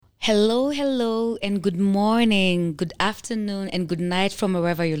Hello, and good morning, good afternoon, and good night from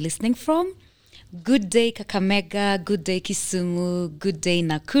wherever you're listening from. Good day, Kakamega, good day, Kisumu, good day,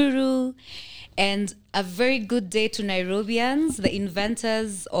 Nakuru, and a very good day to Nairobians, the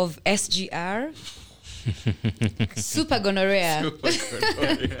inventors of SGR. Super gonorrhea. Yeah,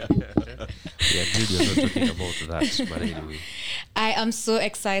 dude, you're not talking about that, but anyway. I am so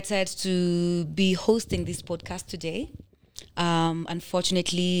excited to be hosting this podcast today.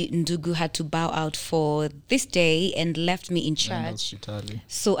 Unfortunately, Ndugu had to bow out for this day and left me in charge.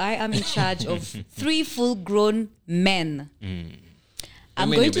 So I am in charge of 3 full-grown men.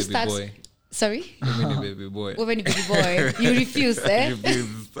 I'm going to start. Boy. Sorry? Baby boy. Baby boy. You refuse, eh?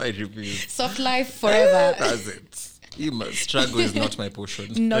 I refuse. Soft life forever. That's it. Struggle is not my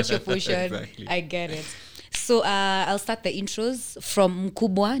portion. Not your portion. Exactly. I get it. So I'll start the intros from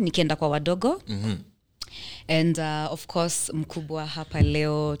Mkubwa, nikienda kwa wadogo. And of course, Mkubwa hapa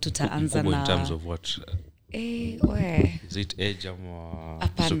leo tutaanza na... in terms of what? Where? Is it age or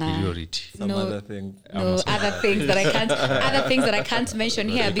superiority? Some other thing. No, other things that I can't mention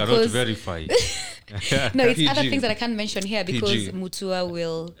here because... verify. No, it's other things that I can't mention here because PG. Mutua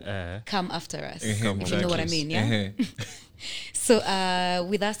will come after us. If you know what I mean, yeah? So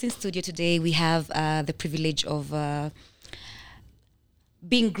with us in studio today, we have the privilege of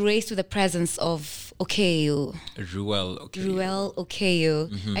being graced with the presence of Okeyo. Ruele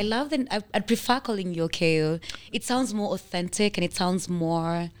Okeyo. I love that. I'd prefer calling you Okeyo. It sounds more authentic and it sounds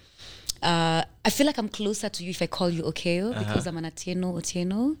more... I feel like I'm closer to you if I call you Okeyo because I'm an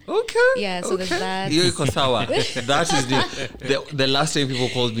Otieno. Okay. Yeah, so there's that. That is the last time people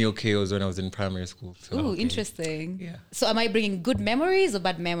called me Okeyo was when I was in primary school. So. Ooh, interesting. Yeah. So am I bringing good memories or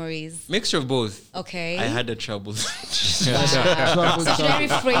bad memories? Mixture of both. Okay. I had a trouble. So should I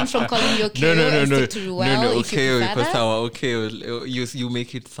refrain from calling you Okeyo and stick to Ruele? No, Okeyo, you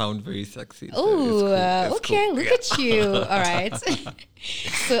make it sound very sexy. Oh, okay. Cool. Look at you. All right.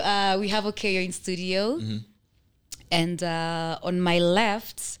 So we have Okeyo in studio, and on my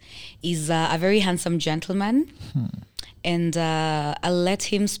left is a very handsome gentleman, and I'll let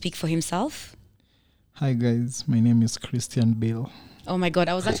him speak for himself. Hi guys, my name is Christian Bill. Oh my God,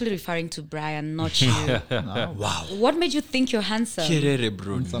 I was actually referring to Brian, not you. Wow. What made you think you're handsome?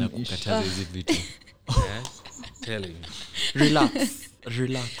 Tell him. Relax.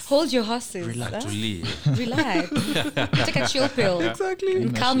 Hold your horses. Relax. Take a chill pill. Exactly.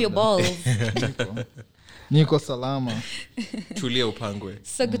 And calm your balls. Niko salama. Tulia upangwe.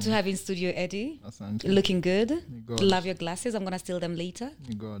 So good to have you in studio, Eddie. Asante. You're looking good. Love your glasses. I'm going to steal them later.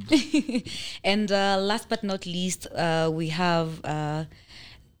 God. And last but not least, we have the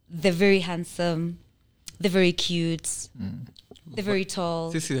very handsome, the very cute, the very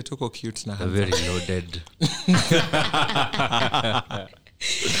tall. Sisi the toko cute na very loaded.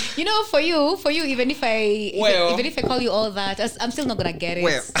 You know, for you, even if I call you all that, I'm still not gonna get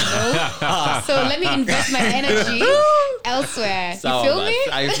it. So let me invest my energy elsewhere. You feel me?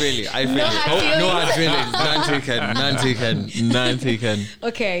 I feel it. No hard feelings. None taken.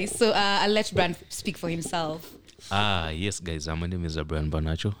 Okay, so I'll let Brian speak for himself. Yes, guys. My name is Brian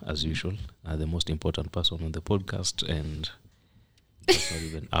Banacho, as usual. The most important person on the podcast, and it's not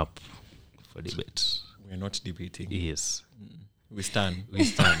even up for debate. We're not debating. Yes. We stand.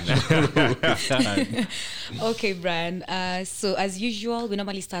 Okay, Brian. So as usual, we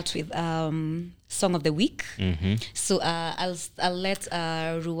normally start with song of the week. So I'll let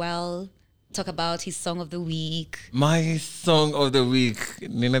Ruele talk about his song of the week. My song of the week,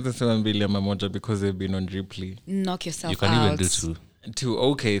 ninasema mbili ama moja because they've been on replay. Knock yourself out. You can even do two.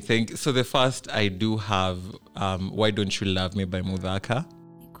 Okay, thank you. So the first I do have Why Don't You Love Me by Mudhaka.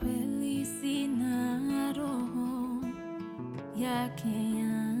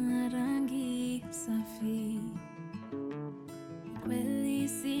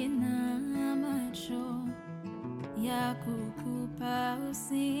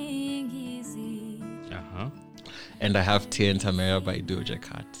 And I have Tia and Tamara by Doja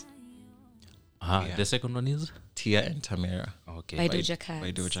Cat. The second one is Tia and Tamara. Okay. By Doja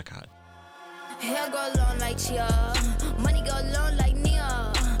Cat. Hair go long like Chia, money go long like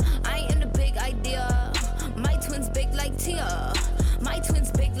Nia. I am the big idea. My twins big like Tia.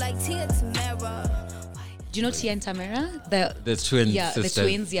 Tamara. Do you know Tia and Tamara? The twins. Yeah, sisters. the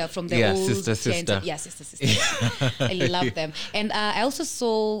twins. Yeah, from the old sister. Sister. I love them. And I also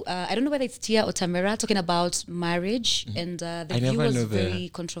saw, I don't know whether it's Tia or Tamara talking about marriage, and the view was very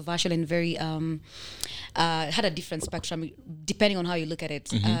controversial and very had a different spectrum depending on how you look at it.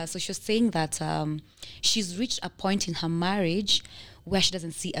 So she was saying that she's reached a point in her marriage where she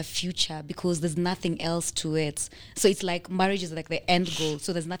doesn't see a future because there's nothing else to it. So it's like marriage is like the end goal.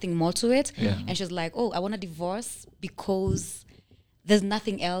 So there's nothing more to it. Yeah. And she's like, oh, I want a divorce because there's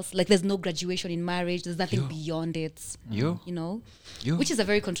nothing else. Like there's no graduation in marriage. There's nothing beyond it. You know? Which is a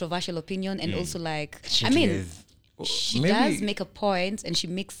very controversial opinion. And also like, she does make a point and she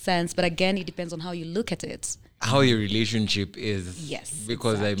makes sense. But again, it depends on how you look at it. How your relationship is. Yes.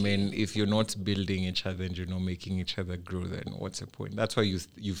 Because exactly. I mean, if you're not building each other and you're not making each other grow, then what's the point? That's why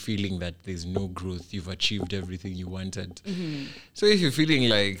you're feeling that there's no growth. You've achieved everything you wanted. Mm-hmm. So if you're feeling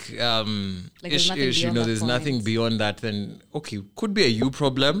like there's nothing beyond that, then okay, could be a you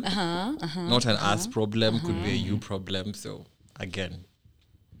problem, not an us problem. Could be a you problem. So again,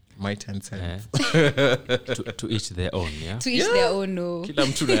 my 10 cents. To each their own, yeah? To each their own, no. Kila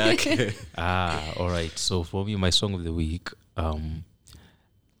mtu na yake. All right. So for me, my song of the week,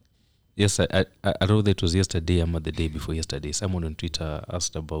 yes, I wrote that it was yesterday or the day before yesterday. Someone on Twitter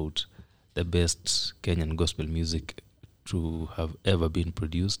asked about the best Kenyan gospel music to have ever been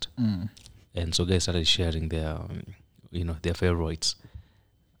produced. And so guys started sharing their, their favorites.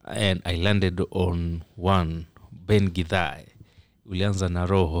 And I landed on one, Ben Githai. Ulianza na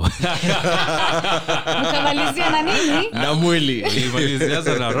roho. Ukamalizia na nini? Na mwili.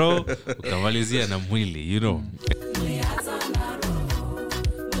 Ulianza na roho, ukamalizia na mwili, Ulianza na roho,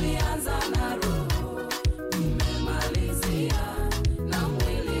 ulianza na roho, umemalizia na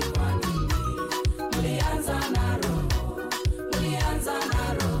mwili kwa nini? Ulianza na roho,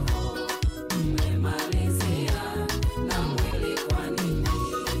 umemalizia na mwili kwa nini?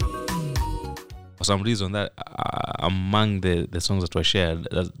 For some reason, that among the songs that were shared,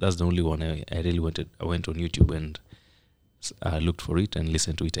 that's the only one I really wanted. I went on YouTube and looked for it and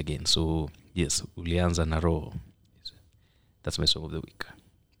listened to it again. So yes, Ulianza na roho. That's my song of the week.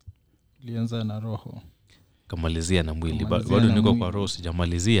 Ulianza na roho. Kamalizia na mwili. Bado niko kwa roho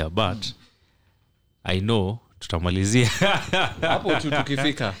sijamalizia, but I know tutamalizia. Hapo tu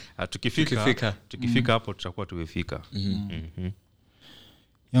tukifika hapo tutakuwa tumefika.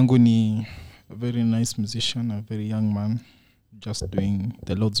 Yangu ni a very nice musician, a very young man, just doing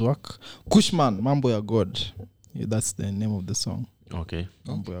the Lord's work. Kushman, Mambo ya God. Yeah, that's the name of the song. Okay.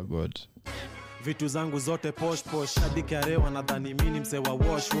 Mambo ya God. Vitu zangu zote posh posh, hadi karewa nadhani mimi mse wa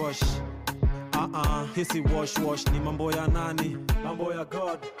wash wash. Hisi wash wash ni mambo ya nani? Mambo ya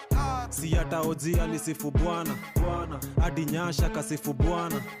God. Si hata Oji alisifu Bwana, hadi Nyasha kasifu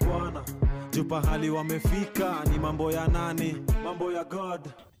Bwana. Jupa hali wamefika ni mambo ya nani? Mambo ya God.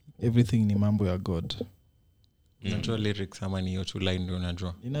 Everything ni mambo ya God. Unajua lyrics ama ni hiyo tu line ndio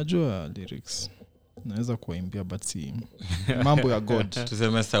unajua? Ninajua lyrics. Naweza kuimbia but si mambo ya God.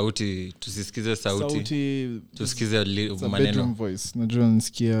 Tuseme sauti, tusisikize sauti. Tusikize maneno. Bedroom voice. Najua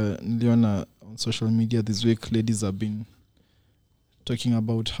niliona on social media this week ladies have been talking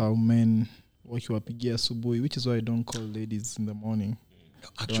about how men wakiwapigia asubuhi, which is why I don't call ladies in the morning.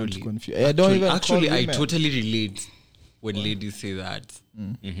 Actually, I totally relate when ladies say that.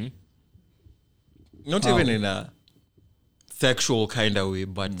 Not even in a sexual kind of way,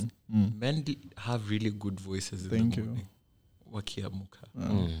 but men have really good voices in the morning. Wakiamuka.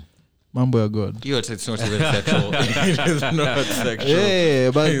 Mambo ya God. It's not even sexual. It is not sexual.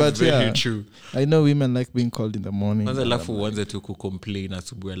 Yeah, but it's very yeah, true. I know women like being called in the morning. Kwanza alafu uanze tu kucomplain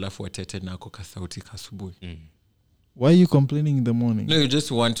asubuhi alafu watete nako kasauti kasubuhi. Why are you complaining in the morning? No, you just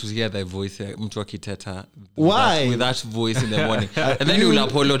want to hear the voice mtu akiteta. Why? With that voice in the morning. And then you will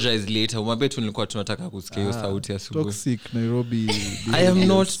apologize later. Umwambie tu nilikuwa tunataka kusikia hiyo sauti asubuhi. Toxic Nairobi. I am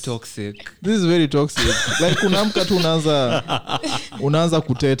not toxic. This is very toxic. Like unaamka tu unaanza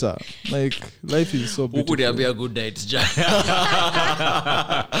kuteta. Like life is so beautiful. Ukuniambia good night jana.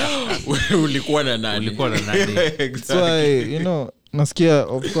 Ulikuwa na nani? Exactly. So nasikia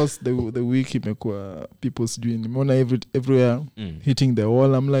of course the week imekuwa people doing nimeona everywhere hitting the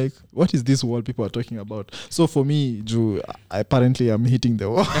wall. I'm like, what is this wall people are talking about? So for me, apparently I'm hitting the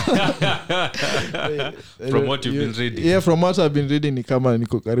wall. From what you've been reading. Yeah, from what I've been reading ni kama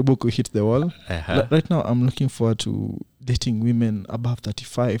niko karibu ku hit the wall. Right now I'm looking forward to dating women above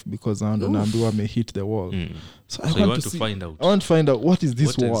 35 because I don't know I may hit the wall. So I want to find out. I want to find out what is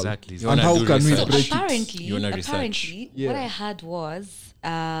this wall exactly and how can we break it. Apparently, what I heard was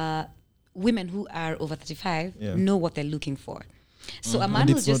women who are over 35 know what they're looking for. So a man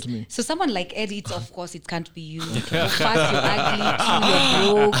who's just so someone like Eddie, of course it can't be you. You're fast, you're ugly,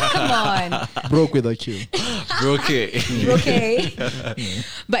 you're broke. Come on, broke with a Q. Broke.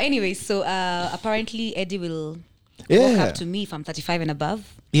 But anyway, so apparently Eddie will walk Yeah. up to me if I'm 35 and above.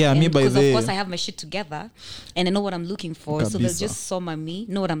 Yeah, me by because the- of course I have my shit together and I know what I'm looking for. So they'll Kabisa. just summer me,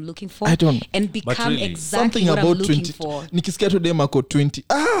 know what I'm looking for, I don't- and become really, exactly Something what I'm about looking 20 for. nikisikia tu dem ako 20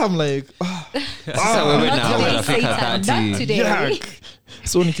 I'm like Sasa wewe Not na today, unafika Satan. 30. Not today. yuck.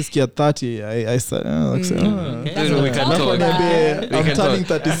 So nikisikia 30 I start like say, We can Not talk. bad. We I'm can turning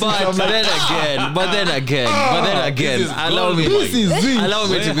talk. 36 But I'm like then again, allow me this is it. allow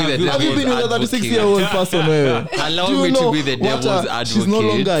me to be the Have you been with a devil's 36 advocate. year old person wewe? Allow Do you me to know be the what devil's she's no advocate.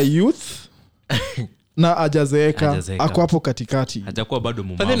 longer a youth na ajazeeka Hajazeeka. ako hapo katikati hajakuwa bado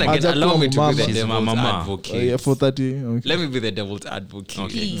But then mumama. again, Hajakuwa allow me to be mama. the She's devil's mama. advocate. for 30 okay. Let me be the devil's advocate.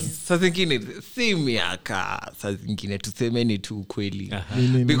 Okay. Saa zingine si miaka, saa zingine tusemeni tu ukweli.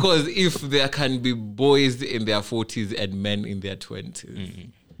 Nini? Because if there can be boys in their 40s and men in their 20s,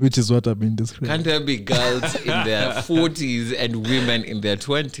 which is what I've been describing. can't there be girls in their 40s and women in their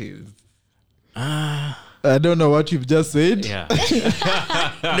 20s? I don't know what you've just said. Yeah.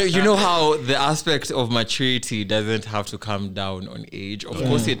 No, you know how the aspect of maturity doesn't have to come down on age. Of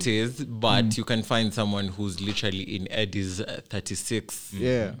course it is, but you can find someone who's literally in Eddie's 36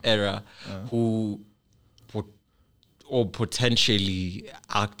 Yeah. era who or potentially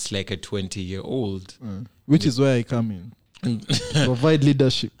acts like a 20-year-old. Which is where I come in. Provide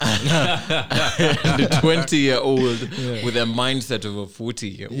leadership. The 20-year-old with a mindset of a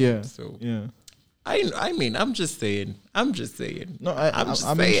 40-year-old. Yeah. So Yeah. I mean, I'm just saying. No, I'm just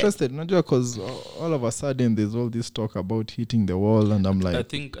I'm saying. interested. Not because all of a sudden there's all this talk about hitting the wall, and I'm like, I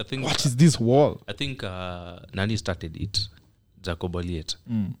think what is this wall? I think Nani started it. Jacob Aliet.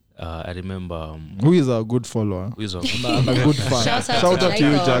 I remember Who is a good follower? who is And a good fan. Shout out Shout to out to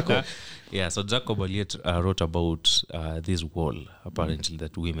you, Jacob. Jacob. Yeah, so Jacob Aliet wrote about this wall apparently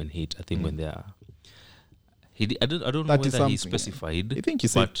that women hate. I think when they are, I don't know 30 whether he something. specified. I think he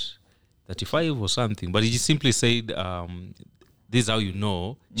said- but 35 or something. But he just simply said, "This is how you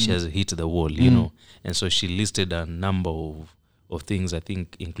know she has hit the wall," you know. And so she listed a number of things. I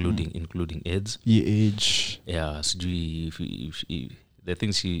think including AIDS. Ye age. Yeah, sijui if the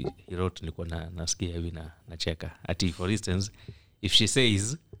things he wrote nilikuwa nasikia hivi nacheka. Ati for instance, if she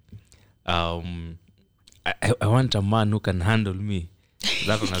says I want a man who can handle me,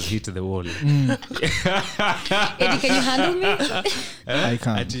 that one has hit the wall. Eddie, can you handle me? I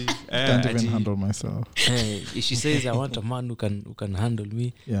can't. Can't even handle myself. If she says I want a man who can handle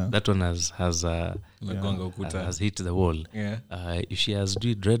me, Yeah. that one has Umegonga ukuta. has hit the wall. Yeah. If she has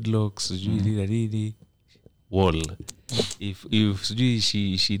dreadlocks, nini, wall. If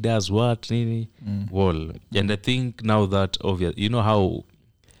she does what, nini, wall. And I think now that obvious, you know how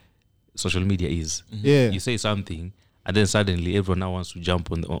social media is. Yeah. You say something, and then suddenly everyone now wants to jump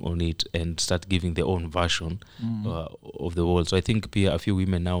on it and start giving their own version of the wall. So I think a few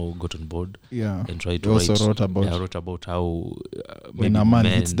women now got on board Yeah. and tried They to also write. wrote about Wrote how when maybe a man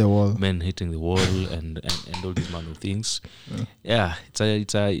hits the wall. men hitting the wall and all these man of things. Yeah, it's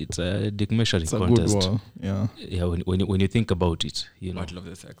a dick measuring It's a good contest. wall. Yeah. Yeah, when you think about it, you know, Battle of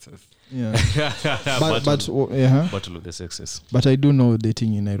the sexes. Yeah. battle, yeah. battle of the sexes. But I do know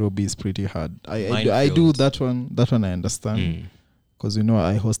dating in Nairobi is pretty hard. I do Minefield. that one. That one I understand. Because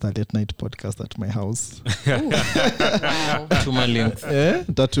I host a late night podcast at my house. Wow. Tuma links.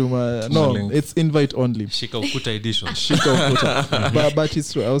 No, links. it's invite only. Shika Ukuta edition. Shika Ukuta. but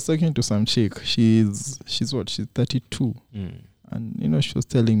it's true. I was talking to some chick. She's what? She's 32, and she was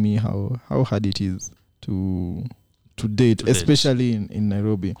telling me how hard it is to date, especially in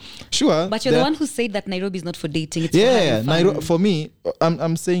Nairobi. Sure, But you're the one who said that Nairobi is not for dating. It's for yeah, having fun. Nairobi. For me,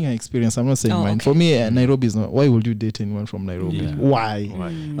 I'm saying her experience. I'm not saying Oh, mine. okay. For me, Nairobi is not. Why would you date anyone from Nairobi? Yeah. Why?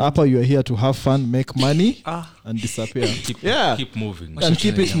 Upper, you are here to have fun, make money, and disappear. Keep moving. And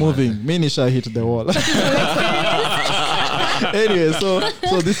keep it moving. Me nisha hit the wall. Anyway, so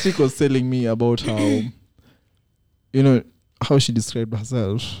this chick was telling me about how, how she described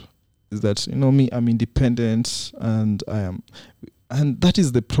herself is that, me, I'm independent and and that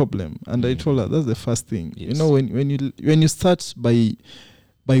is the problem. And I told her that's the first thing. Yes. When you start by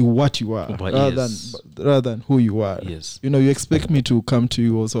what you are rather than who you are. Yes. You expect me to come to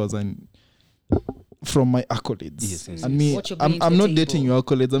you also as from my accolades. Yes. And me, What you're bringing to I'm the not table. dating your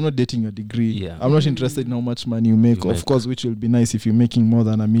accolades. I'm not dating your degree. Yeah. I'm not interested in how much money you make. Of course, which will be nice if you're making more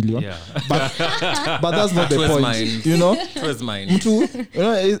than $1 million. Yeah. But that's not the was point. mine. It was mine.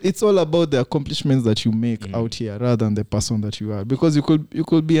 it's all about the accomplishments that you make out here rather than the person that you are. Because you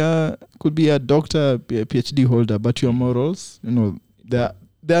could be a doctor, be a PhD holder, but your morals,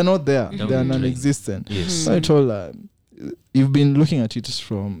 they are not there. They are non-existent. Yes. So I told her, you've been looking at it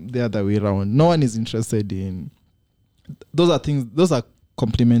from the other way around. No one is interested in those are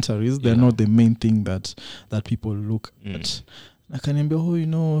complementaries. They're not the main thing that people look at.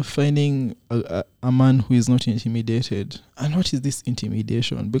 Akaniambia, finding a man who is not intimidated. And what is this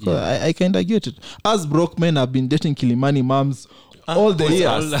intimidation? Because I kind of get it. Us broke men have been dating Kilimani moms all the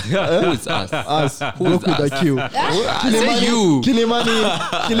years. Who is us? Us. Broke with a Q.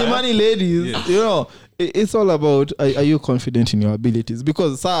 Kilimani ladies, it's all about, are you confident in your abilities?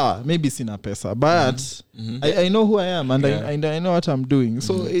 Because, maybe sina pesa, but I know who I am and I know what I'm doing.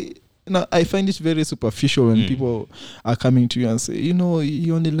 So, I find it very superficial when people are coming to you and say, he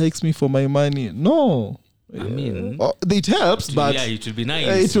only likes me for my money. No. I mean, it helps, but it would be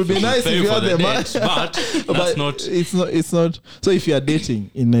nice. It would be nice if you had the money, but that's not. It's not. So if you are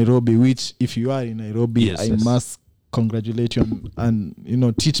dating in Nairobi, which if you are in Nairobi, I must congratulate you and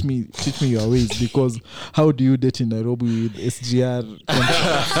teach me your ways, because how do you date in Nairobi with SGR?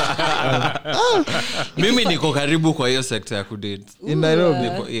 Mimi niko karibu kwa hiyo sector ya kudate in Nairobi.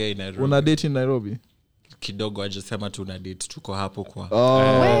 In Nairobi. Una date in Nairobi? Kidogo ajasema tuna date, tuko hapo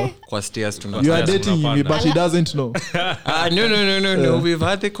kwa stairs you are dating him, but he doesn't know. No, we've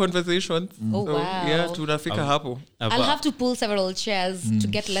had the conversations. Wow. Yeah, tunafika hapo. I'll have to pull several chairs to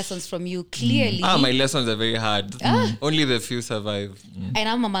get lessons from you, clearly. My lessons are very hard. Only the few survive. And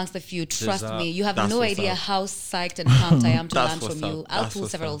I'm amongst the few, trust me. You have no idea how psyched and pumped I am to learn from you. I'll pull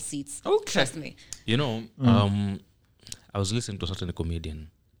several seats. Okay. Trust me. I was listening to a certain comedian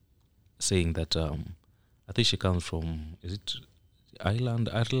saying that I think she comes from, is it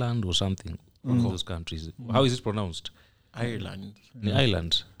Ireland or something? One of those countries. How is it pronounced? Ireland.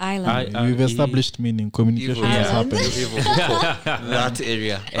 Island. We've established meaning. Communication has happened. That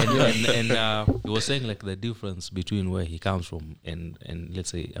area. And he was saying like the difference between where he comes from and let's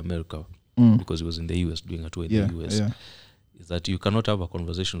say America, because he was in the US doing a tour in the US, is that you cannot have a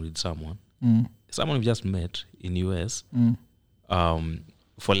conversation with someone you just met in US,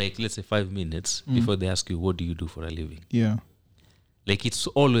 for like, let's say 5 minutes before they ask you, what do you do for a living? Yeah. Like it's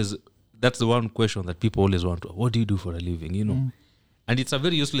always, that's the one question that people always want to, what do you do for a living, And it's a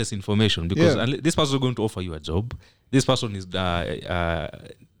very useless information because this person is going to offer you a job. This person is,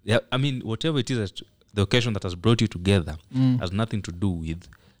 whatever it is, the occasion that has brought you together has nothing to do with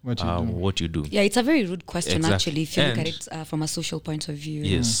what you do. Yeah, it's a very rude question, Exactly. actually, if you look at it from a social point of view.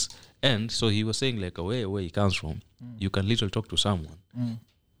 Yes. And so he was saying like where he comes from, you can literally talk to someone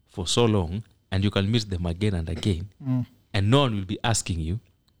for so long and you can meet them again and again and no one will be asking you,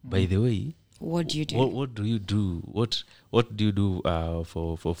 by the way, what do you do? What do you do? What do you do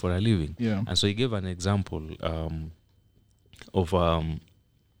for a living? Yeah. And so he gave an example of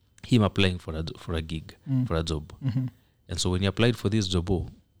him applying for a gig, for a job. And so when he applied for this job,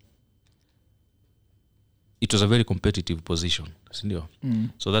 it was a very competitive position.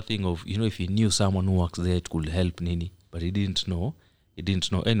 So that thing of, if he knew someone who works there, it could help Nini, but he didn't know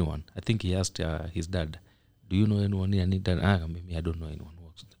anyone. I think he asked his dad, do you know anyone here? Maybe I don't know anyone who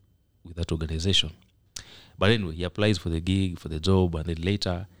works with that organization. But anyway, he applies for the gig, for the job, and then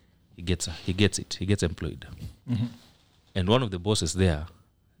later he gets employed. And one of the bosses there,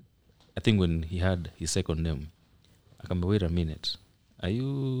 I think when he had his second name, I come, wait a minute, are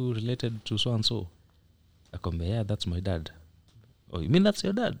you related to so and so? I come, yeah, that's my dad. Oh, you mean that's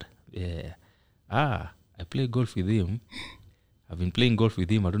your dad? Yeah. I play golf with him. I've been playing golf with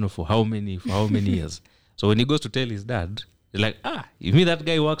him, I don't know for how many years. So when he goes to tell his dad, they're like, you mean that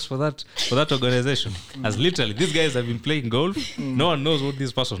guy works for that organization? As literally, these guys have been playing golf. No one knows what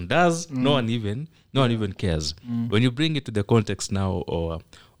this person does. No one even cares. When you bring it to the context now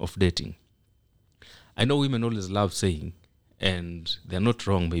of dating, I know women always love saying, and they're not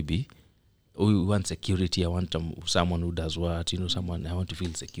wrong maybe, we want security, I want someone who does what, someone, I want to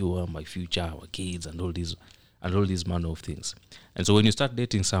feel secure, my future, our kids, and all these manner of things. And so when you start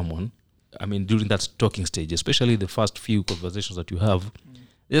dating someone, during that talking stage, especially the first few conversations that you have,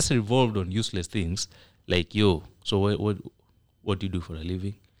 just revolved on useless things like, so what do you do for a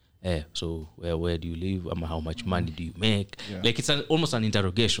living? So where do you live? How much money do you make? Yeah. Like it's almost an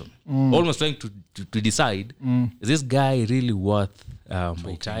interrogation, almost trying to decide, is this guy really worth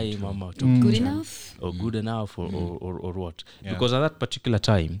my time? Good enough? Or good enough or what? Yeah. Because at that particular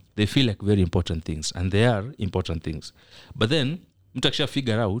time, they feel like very important things, and they are important things. But then, you actually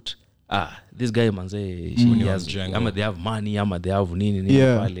figure out, this guy, manze, they have money, they have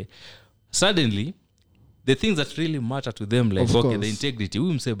nini. Suddenly, the things that really matter to them, like the integrity,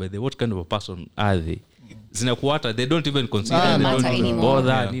 we say, by the what kind of a person are they? They don't even consider, they don't even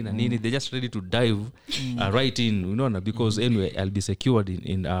bother, they're just ready to dive right in, because anyway, I'll be secured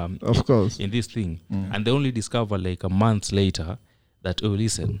in this thing. And they only discover like a month later that,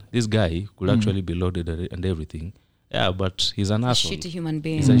 listen, this guy could actually be loaded and everything. Yeah, but he's an asshole. Shitty human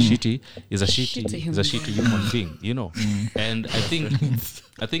being. He's a shitty human being, you know. And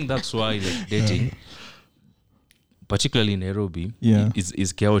I think that's why like dating, particularly in Nairobi,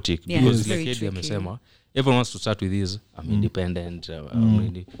 is chaotic because like Eddie amesema, everyone wants to start with this. I'm independent.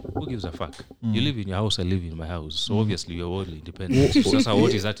 Who gives a fuck? You live in your house, I live in my house. So obviously you're all independent. So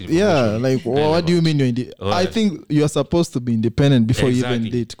what is that? Yeah, like what do you mean you're independent? I think you are supposed to be independent before you even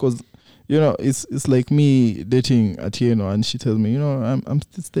date, because you know it's like me dating Atieno and she tells me, you know, I'm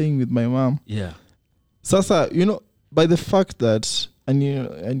still staying with my mom. Yeah. Sasa, you know, by the fact that and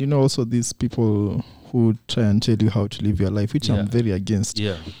you know also these people who try and tell you how to live your life, which I'm very against.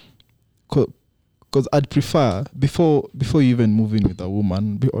 Yeah. Because I'd prefer before you even move in with a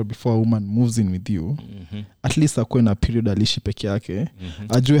woman or before a woman moves in with you, at least akuwe na period alishi peke yake,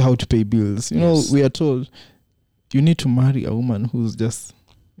 ajue how to pay bills. You know, we are told you need to marry a woman who's just,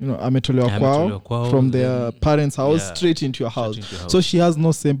 you know, ametolewa kwao from their parents' house straight into your house. So she has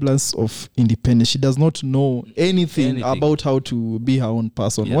no semblance of independence. She does not know anything about how to be her own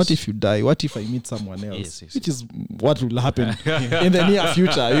person. Yes. What if you die? What if I meet someone else? Which is what will happen in the near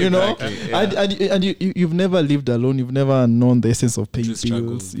future, you know? And you've never lived alone. You've never known the essence of paying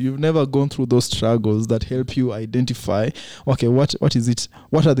bills. You've never gone through those struggles that help you identify, okay, what is it?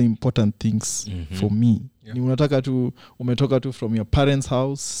 What are the important things for me? Yeah. Umetoka tu from your parents'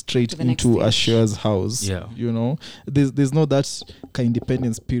 house straight into a share's house. Yeah. You know, there's no that kind of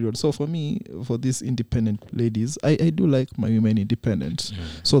independence period. So for me, for these independent ladies, I do like my women independent,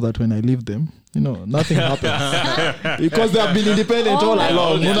 so that when I leave them, you know, nothing happens because they have been independent all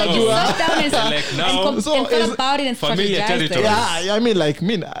along. Sit down and thought about it and strategize. Yeah, I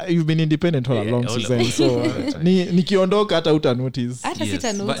mean, you've been independent all along, Suzanne. So nikiondoka hata uta notice. Hata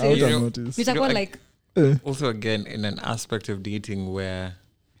sita notice. Nitakuwa like. Also, again, in an aspect of dating where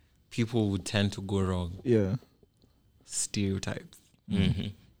people would tend to go wrong. Yeah. Stereotypes.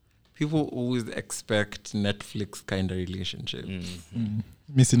 People always expect Netflix kind of relationship.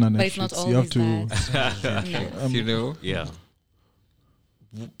 Missing on Netflix. But it's not always you have to. You know? Yeah.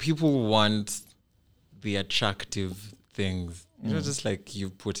 People want the attractive things. You know, just like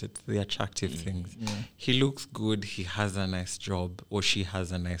you put it, the attractive things. Yeah. He looks good, he has a nice job, or she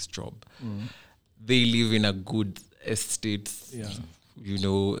has a nice job. They live in a good estate. Yeah. You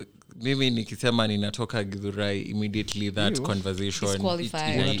know, maybe nikisema ninatoka Githurai, immediately that conversation.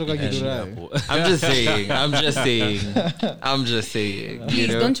 Disqualified. I'm just saying. Please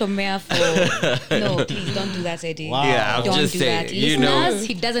don't chomea for. No, please don't do that, Eddie. Wow. Yeah, I'm don't just do saying. that. You Listeners, know,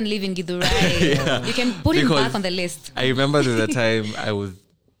 he doesn't live in Githurai. You can put him back on the list. I remember there was a time I was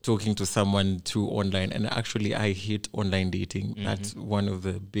talking to someone through online, and actually I hate online dating. That's one of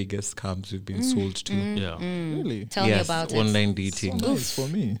the biggest scams we've been sold to. Really? Tell me about online dating. So nice for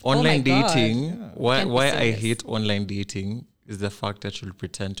me. Online dating. Why I hate online dating is the fact that you'll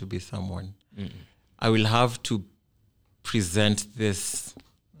pretend to be someone. I will have to present this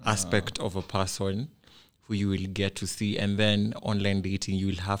aspect of a person who you will get to see, and then online dating you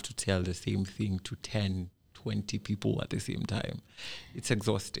will have to tell the same thing to 10, 20 people at the same time. It's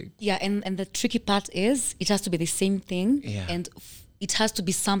exhausting. Yeah, and the tricky part is it has to be the same thing, and it has to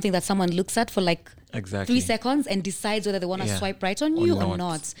be something that someone looks at for like 3 seconds and decides whether they want to swipe right on you or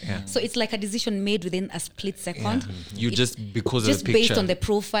not. Yeah. So it's like a decision made within a split second. You just because just of the picture. Based on the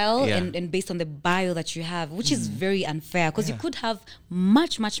profile and based on the bio that you have, which is very unfair because you could have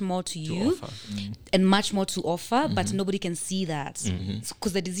much more to you and much more to offer, but nobody can see that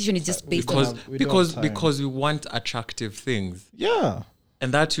because the decision is just based on because we want attractive things. Yeah.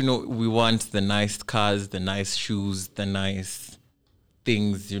 And that, you know, we want the nice cars, the nice shoes, the nice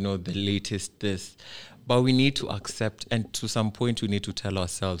things, you know, the latest this. But we need to accept, and to some point we need to tell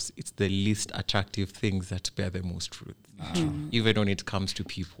ourselves it's the least attractive things that bear the most fruit. Even when it comes to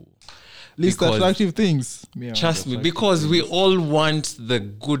people. Least attractive things. Trust me, because we all want the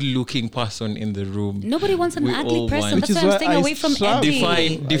good-looking person in the room. Nobody wants an ugly person. That's why I'm staying away from Eddie.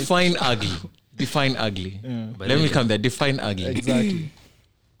 Define ugly. Define ugly. Let me come there. Define ugly. Exactly.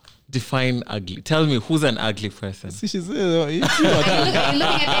 Define ugly. Tell me who's an ugly person. See, she's You're looking at Eddie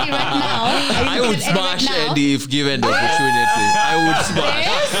right now. I would smash Eddie if given the opportunity. I would smash.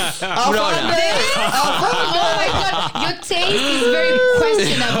 Oh my God, your taste is very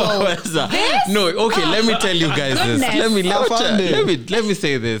questionable. No, okay. Let me tell you guys this. Let me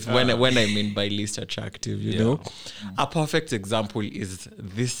say this. When I mean by least attractive, you know, a perfect example is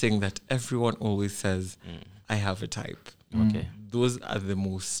this thing that everyone always says. I have a type. Okay, those are the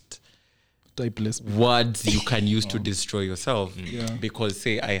most typeless words you can use to destroy yourself. Because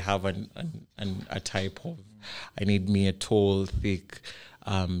say I have a type of, I need me a tall, thick,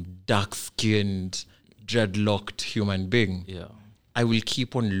 dark-skinned, dreadlocked human being, Yeah. I will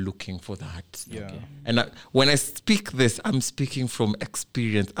keep on looking for that. Yeah. Okay. And when I speak this, I'm speaking from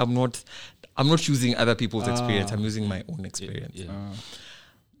experience. I'm not using other people's experience. I'm using my own experience. Yeah.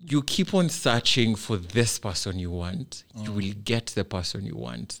 You keep on searching for this person you want. You will get the person you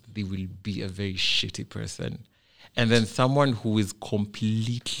want. They will be a very shitty person. And then someone who is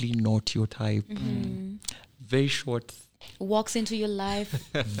completely not your type, very short, Walks into your life.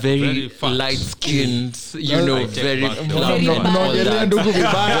 very fat. light-skinned, very plump. Very and bad. all that.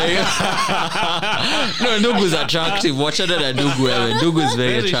 No, Ndugu is attractive. Wachana na Ndugu wewe. Ndugu is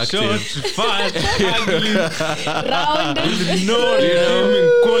very attractive. Fat, ugly, Round. no human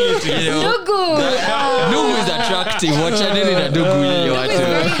quality. Ndugu. Ndugu is attractive. Wachana na Ndugu ile Ndugu is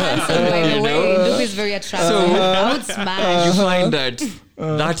very handsome, by the way. Ndugu is very attractive. So, I would smash. you find that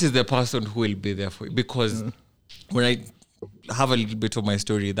that is the person who will be there for you. Because when I have a little bit of my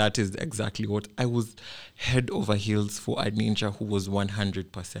story, that is exactly what I was head over heels for a ninja who was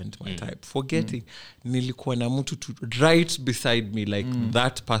 100% my type. Forgetting, nilikuwa na mtu right beside me, like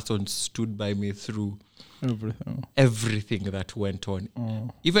that person stood by me through everything that went on.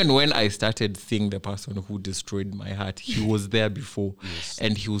 Even when I started seeing the person who destroyed my heart, he was there before.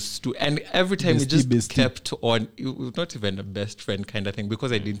 And he was and every time he just kept on. It was not even a best friend kind of thing,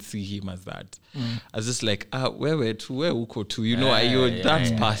 because I didn't see him as that. I was just like, where uko to? Are you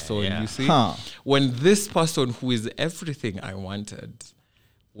that person? You see? When this person who is everything I wanted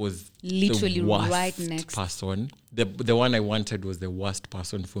was Literally the worst right next person. The one I wanted was the worst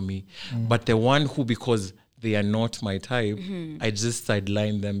person for me. But the one who, because they are not my type, I just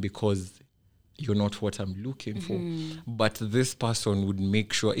sideline them because you're not what I'm looking for. But this person would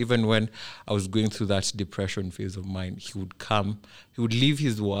make sure, even when I was going through that depression phase of mine, he would leave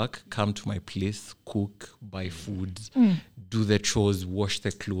his work, come to my place, cook, buy food, do the chores, wash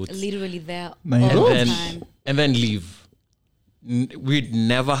the clothes. Literally there all And the time. And then leave. We'd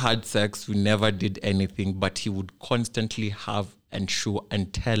never had sex, we never did anything, but he would constantly have and show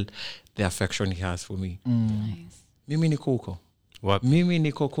and tell the affection he has for me. Nice. Mimi niko huko. What? Mimi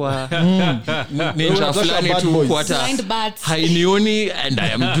niko kwa ninja fulani tu kwata Blind bats. hainioni, and I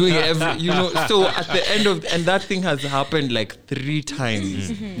am doing so at the end of, and that thing has happened like 3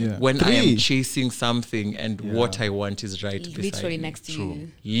 times when I am chasing something and what I want is right beside Literally me. next to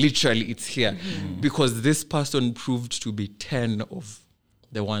you. Literally, it's here because this person proved to be 10 of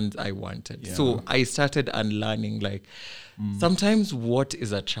the ones I wanted. So I started unlearning, like sometimes what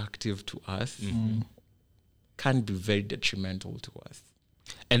is attractive to us can be very detrimental to us.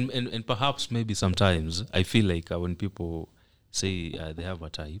 And perhaps maybe sometimes I feel like when people say they have a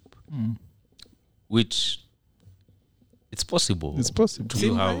type, which it's possible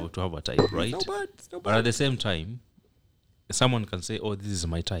to have a type, right? No bad. But at the same time, someone can say, "Oh, this is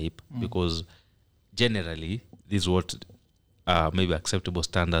my type," because generally this is what maybe acceptable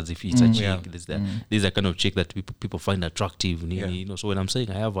standards. If it's a chick, this is a kind of chick that people find attractive. So when I'm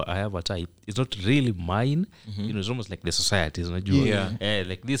saying I have a type, it's not really mine. It's almost like the society's.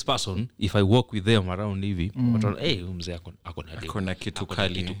 Like this person, if I walk with them around hivi, hey, mzee akona kitu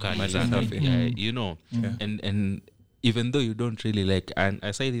kali. And even though you don't really like, and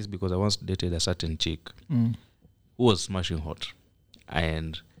I say this because I once dated a certain chick who was smashing hot,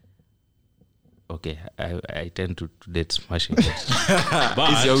 and okay, I tend to date smashing hot.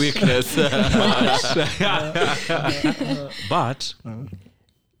 But It's your weakness. but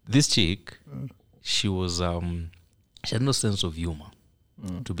this chick, she was she had no sense of humor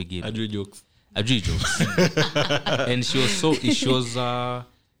to begin. I do jokes. And she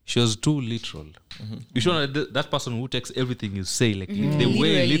was too literal. You know that person who takes everything you say like the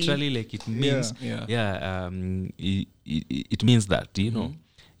way literally like it means. It means that,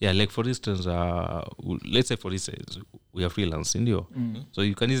 Yeah, like for instance, let's say for instance, we are freelance, so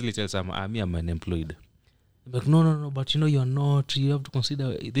you can easily tell someone, I'm unemployed. But no, but you're not. You have to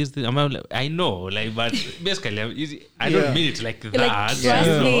consider this thing. I know, but basically, I don't mean it like that. Like,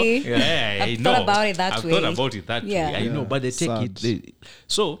 trust me. Yeah, I've thought about it that way. I've thought about it that way. I know, but they take it.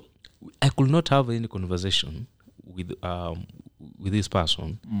 So I could not have any conversation with this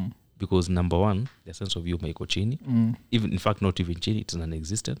person because number one, the sense of humor iko chini. Even in fact, not even chini; it's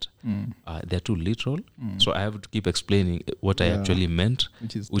non-existent. They're too literal, so I have to keep explaining what I actually meant,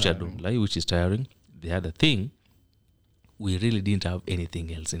 which I don't like, which is tiring. The other thing, we really didn't have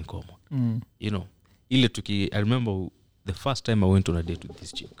anything else in common. I remember the first time I went on a date with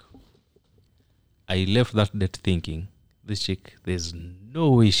this chick. I left that date thinking, this chick, there's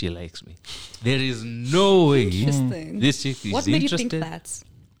no way she likes me. There is no way this chick is What made interested. you think that?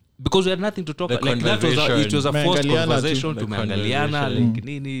 because we had nothing to talk The about. Like that was it was a forced Tumeangaliana conversation. tu. Tumeangaliana The like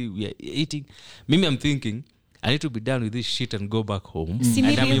nini, we are eating. Mimi, I'm thinking I need to be done with this shit and go back home. See, And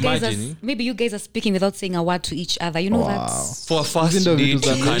maybe I'm you guys imagining. maybe you guys are speaking without saying a word to each other. You know that's For a first Hizi ndo date, vitu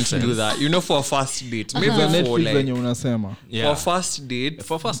za you can't nonsense. do that. You know, for a first date, maybe Za for Netflix like venye unasema. Yeah. for first date,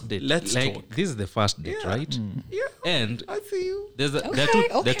 For first date, let's like talk. this is the first date, Yeah. right? Yeah, And I see you. there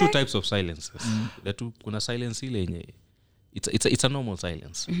are two types of silences. Kuna silence ile yenye it's a normal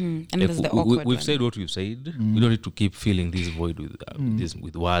silence. and Like, there's the awkward we've one. said what we've said. We don't need to keep filling this void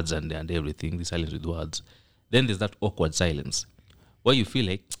with words and everything. The silence with words. Then there's that awkward silence where you feel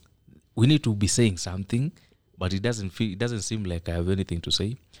like we need to be saying something, but it doesn't seem like I have anything to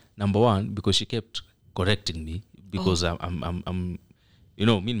say. Number one, because she kept correcting me because I'm you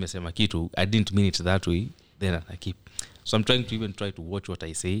know, me nimesema kitu, I didn't mean it that way. Then I keep, so I'm trying to watch what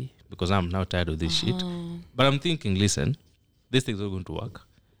I say because I'm now tired of this shit. But I'm thinking, listen, this thing's not going to work.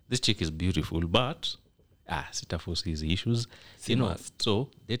 This chick is beautiful, but sitaforce these issues. You know, so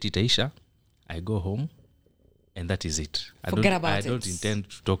date itaisha, I go home, and that is it. I don't intend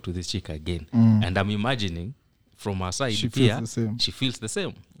to talk to this chick again. And I'm imagining from her side, She feels the same. she feels the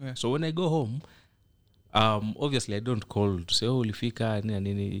same. Yeah. So when I go home, obviously I don't call to say, oh, ulifika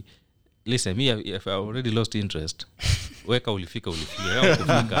nini. Listen, me, if I already lost interest, weka ulifika.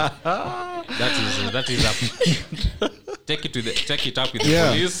 That is up. Take it up with the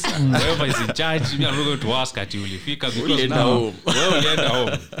police. Whoever is in charge, me, I'm not going to ask at ulifika because now ulienda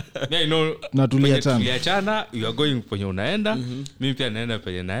home. Me, I know Na tuliachana, you are going penye unaenda, mimi pia naenda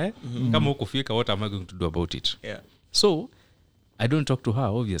penye nae. Kama hukufika, what am I going to do about it? Yeah. So I don't talk to her,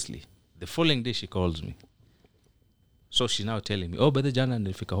 obviously. The following day she calls me. So she now telling me, oh, by the jana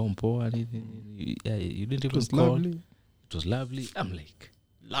nilifika home poa. Yeah, you didn't even call. Lovely. It was lovely. I'm like,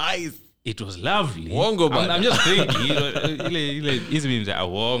 Lies. it was lovely. Wongo bana. I'm just thinking, ile hizi memes are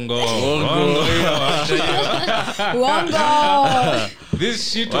wongo. Wongo.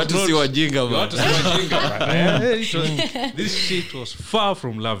 This shit was Watu not si wajinga bana. Watu si wajinga bana. This shit was far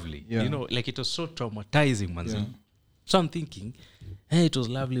from lovely. Yeah. You know, like it was so traumatizing, man. Yeah. So I'm thinking, hey, it was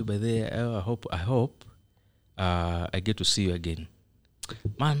lovely by there. I hope I get to see you again.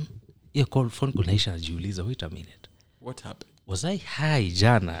 Man, your phone call naisha najiuliza, wait a minute. What happened? Was I high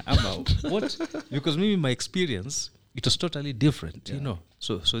jana? What? Because maybe my experience, it was totally different, you know.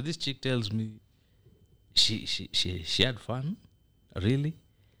 So this chick tells me she had fun, really.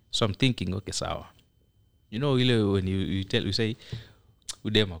 So I'm thinking, okay, sawa. You know, when you say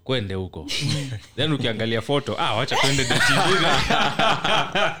udema kwende huko. Then ukiangalia photo, wacha kwende date nyingine.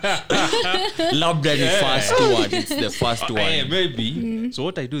 Labda the first one. It's the first one. Maybe. So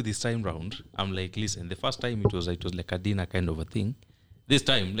what I do this time round, I'm like, listen, the first time it was like a dinner kind of a thing. This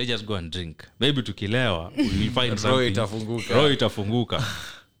time, let's just go and drink. Maybe tukilewa, we'll find something. Roho itafunguka.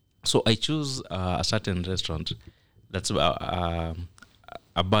 So I choose a certain restaurant. That's a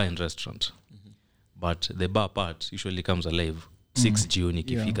bar and restaurant. But the bar part usually comes alive 6 jioni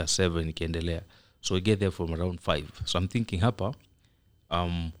ikifika 7 ikiendelea. So we get there from around 5. So I'm thinking hapa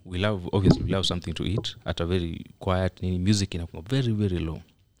we'll have something to eat at a very quiet music inakuwa very very low.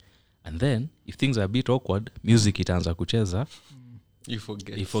 And then if things are a bit awkward, music itaanza kucheza. You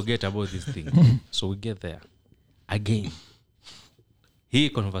forget about this thing. So we get there again. Hii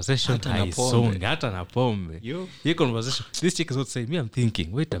conversation haisongi hata na pombe. Hii conversation, this chick is not saying, me, I'm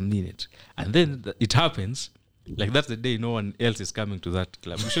thinking, wait a minute. And then it happens, like that's the day no one else is coming to that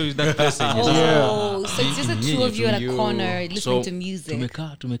club. I'm sure that person is So it's just the two of you at a corner listening to music.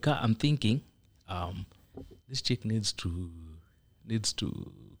 Tumeka, I'm thinking, this chick needs to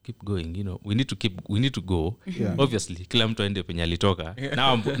keep going, you know. We need to go. Yeah. Obviously, kila mtu aende penye alitoka.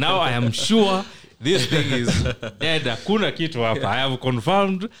 Now I am sure this thing is dead. Hakuna kitu hapa. I have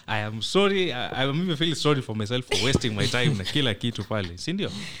confirmed. I am sorry. I'm even feeling sorry for myself for wasting my time na kila kitu pale. Si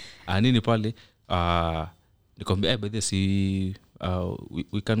ndio? Nini pale? Nikamwambia by this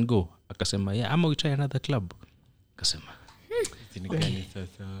we can go. Akasema, yeah, ama we try another club. Akasema,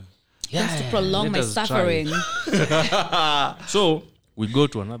 Just to prolong my suffering. So we go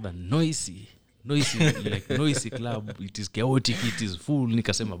to another noisy club. It is chaotic, it is full.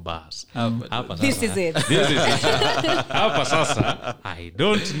 Nikasema bas. This is it. Hapa sasa I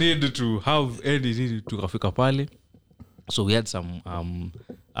don't need to have anything to kafika pale. So we had some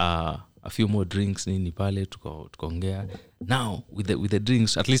a few more drinks nini pale tukaongea. Now with the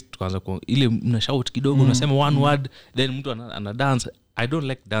drinks at least tukaanza ile mna shout kidogo unasema one word then mtu ana dance. I don't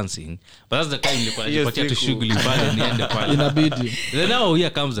like dancing, but that's the time nilikuwa najipatia tu shughuli pale niende pale inabidi. Then now here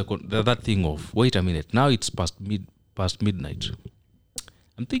comes that thing of wait a minute, now it's past midnight.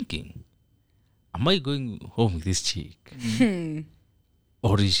 I'm thinking, am I going home with this chick?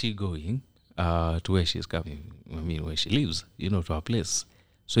 or is she going to where she's coming? I mean, where she lives, to her place.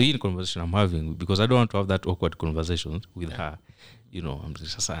 So in conversation I'm having, because I don't want to have that awkward conversation with her, I'm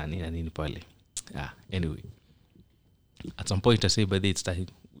just sasa nini pale. Anyway, at some point I say, by the it's time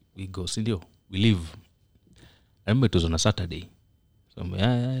we go, Cindy, we leave. I remember it was on a Saturday. So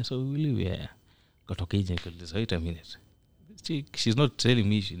so we leave, Got okay, just wait a minute. She's not telling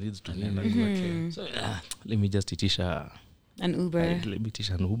me she needs to leave. So let me just teach her an Uber. Let me teach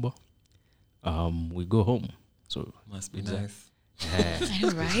her an Uber. We go home. So must be nice. Right?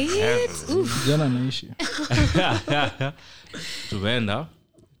 Jana naishi.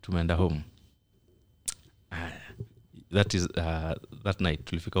 Tumeenda home. That is that night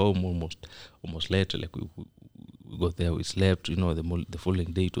tulifika home almost late, like we got there, we slept, the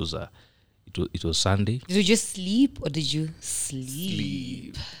following day it was Sunday. Did you just sleep or did you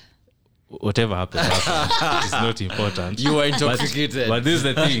sleep? Whatever happened is not important. You were intoxicated. But this is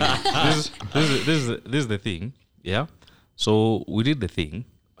the thing. This is the thing. Yeah. So we did the thing,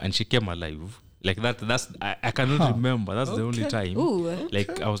 and she came alive. Like that. I cannot remember. That's the only time. Ooh.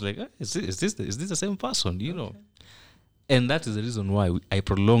 Like I was like, is this the same person? And that is the reason why I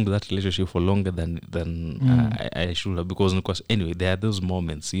prolonged that relationship for longer than I should have. Because anyway, there are those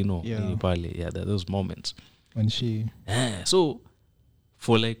moments. There are those moments when she. So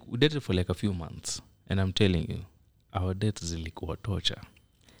we dated for like a few months, and I'm telling you, our dates zilikuwa torture.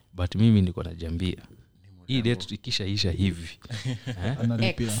 But mimi niko najambia hii date ikishaisha hivi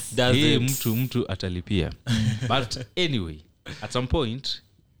analipia. Mtu atalipia. But anyway, at some point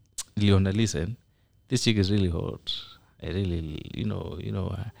Leona, listen, this chick is really hot. I really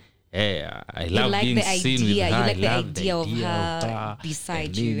I love like being the seen idea. with her. You like the I love idea of her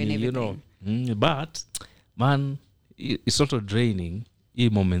beside you and everything. But man, it's sort of draining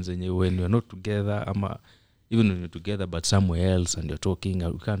moments when you're not together, even when you're together but somewhere else and you're talking,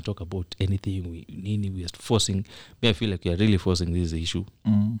 we can't talk about anything. We are forcing. I feel like we are really forcing this issue.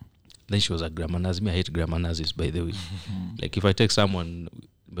 Then she was a grammar nazi. I hate grammar nazis, by the way. Like if I text someone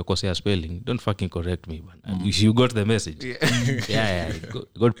because they are spelling, don't fucking correct me, man. You got the message. Yeah.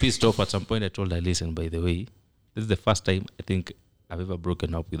 Got pissed off at some point. I told her, listen, by the way, this is the first time I think I've ever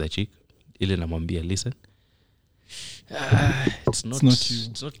broken up with a chick. Ile namwambia, listen, it's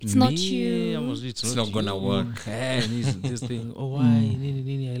not you. It's not gonna work. This thing. Oh, why?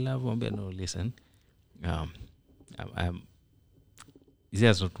 I love Mwambia. No, listen. It's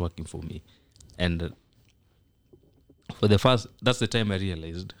just not working for me. And that's the time I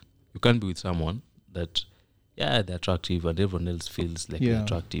realized you can't be with someone that, they're attractive and everyone else feels like they're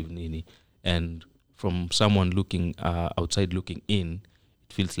attractive, and from someone looking outside looking in,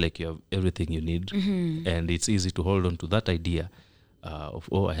 it feels like you have everything you need, and it's easy to hold on to that idea of,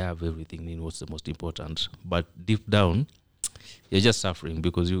 I have everything, what's the most important? But deep down, you're just suffering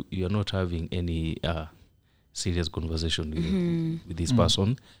because you're not having any serious conversation with this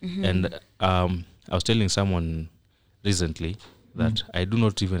person. And I was telling someone recently that I do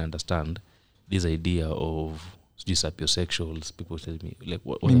not even understand this idea of sapiosexuals. People tell me, like,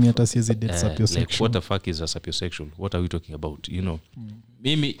 what the fuck is a sapiosexual? What are we talking about?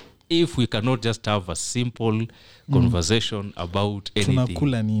 Maybe if we cannot just have a simple conversation about anything,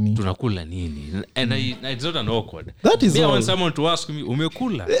 tunakula nini, and it's not an awkward. That is I want someone to ask me,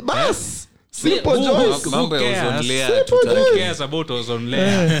 umekula? Simple choice. Who cares about ozone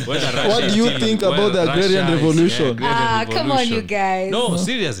layer? What do you think about the agrarian revolution? Come on, you guys. No,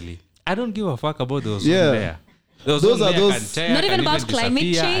 seriously, I don't give a fuck about the ozone layer. Those are those. Not even about climate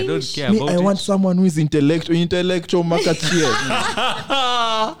change. I don't care about I want someone who is intellectual market cheer.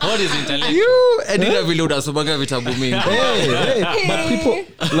 What is intellectual? But people,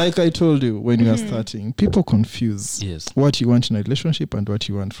 like I told you when you are starting, people confuse what you want in a relationship and what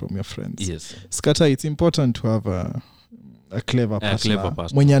you want from your friends. Yes. Scatter, it's important to have a clever partner.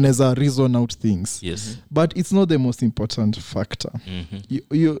 When you anaweza reason out things. Yes. But it's not the most important factor.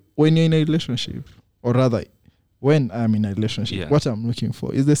 You when you're in a relationship, or rather, when I'm in a relationship, what I'm looking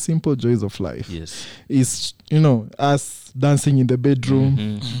for is the simple joys of life. Yes. Is, us dancing in the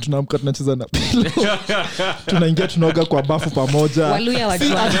bedroom, tunamka tunacheza na pillow, tunaingia tunaoga kwa bafu pamoja. Waluya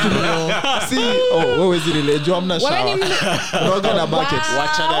wajua. Wewe zile jua amna shower. Tunaoga na bucket.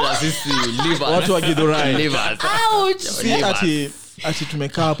 Wachana na sisi, leave us. Watu wa Githurai. Leave us. Ouch. Ati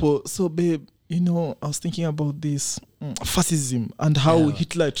tumekaa hapo. So babe, I was thinking about this fascism and how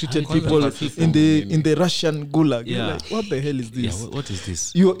Hitler treated people in the Russian gulag. You're like, what the hell is this? What is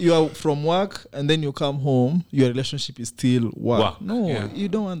this? You are from work and then you come home, your relationship is still work. No, you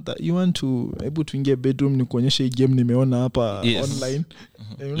don't want that. You want to able to ingia bedroom ni kuonyesha hii game nimeona hapa online.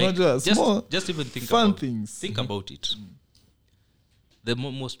 Like, just even think fun about things. Think about it. the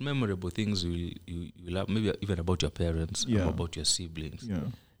most memorable things you will have, maybe even about your parents, Yeah. about your siblings. Yeah.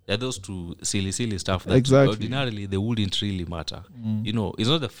 They're those two silly stuff that Exactly. ordinarily they wouldn't really matter. You know, it's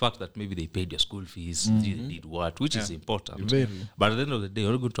not the fact that maybe they paid your school fees, they did what, which is important. Very. But at the end of the day,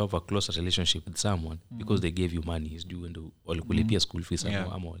 you're not going to have a closer relationship with someone because they gave you money. It's due and walikulipia school fees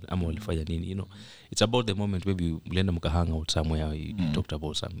ama walifanya nini, you know. It's about the moment maybe mlienda mkahang out somewhere, you talked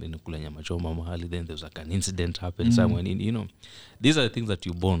about something, kula nyama choma mahali, then there's like an incident happened somewhere, you know. These are the things that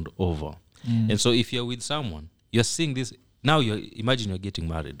you bond over. And so if you're with someone, you're seeing this. Now imagine you're getting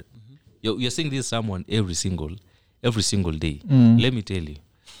married. You're seeing this someone every single day. Let me tell you,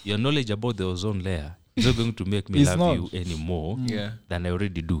 your knowledge about the ozone layer is not going to make me love you anymore than I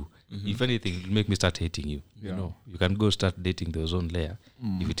already do. If anything, it will make me start hating you. You know, you can go start dating the ozone layer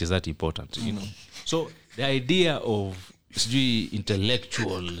if it is that important. You know, so the idea of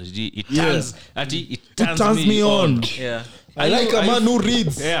intellectual, it turns me on. Yeah. I like a man who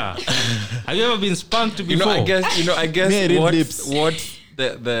reads. Yeah. Have you ever been spanked before? I guess Me, I read lips. what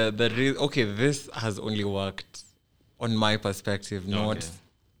okay, this has only worked on my perspective, not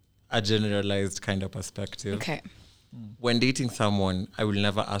a generalized kind of perspective. Okay. When dating someone, I will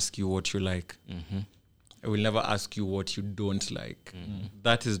never ask you what you like. I will never ask you what you don't like.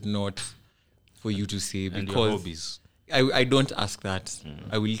 That is not for you to say, And your because hobbies. I don't ask that.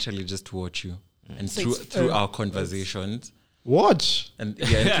 I will literally just watch you. And So through our conversations, Watch. and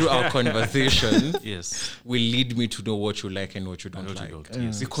through our conversations, Yes. will lead me to know what you like and what you don't what you like. don't,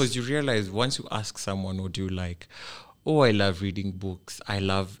 yes. Because you realize once you ask someone, what do you like? Oh, I love reading books. I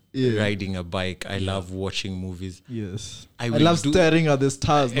love riding a bike. I love watching movies. Yes. I I will love do- staring at the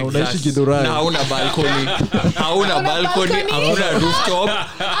stars. Na unaishi Exactly. Githurai. Na hauna balcony. Hauna balcony. Hauna rooftop.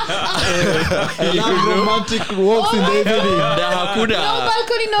 I love romantic walks in the evening. Na hakuna. No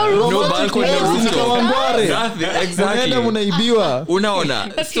balcony, no roof. No balcony, no Yes, rooftop. Kawangware. Nothing. Unaenda Exactly. munaibiwa.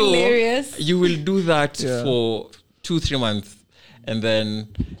 Unaona. That's So hilarious. you will do that Yeah. for 2-3 months, and then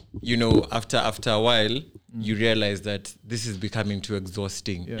after a while you realize that this is becoming too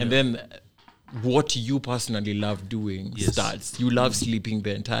exhausting. Yeah. And then what you personally love doing starts. You love sleeping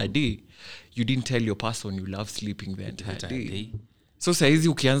the entire day. You didn't tell your person you love sleeping the entire day. So saizi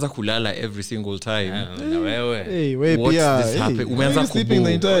ukianza kulala every single time, Na wewe. Hey, we What's pia. this happen? Hey, Umeanza why are you sleeping kubu.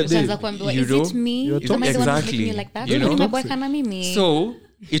 the entire day? Utaanza kuambiwa, You is know, it me? you're Am I the one who's Exactly. making you like that? You know? Nimeboeka na mimi. so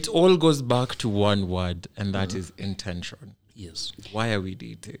it all goes back to one word, and that is intention. Yes. Why are we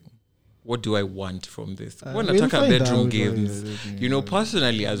dating? What do I want from this? we'll Wanataka find bedroom out games. while you're dating, You know,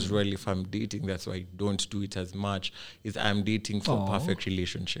 personally, as well, if I'm dating, that's why I don't do it as much, is I'm dating for perfect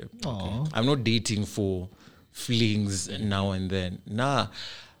relationship. Aw. I'm not dating for flings now and then. Nah.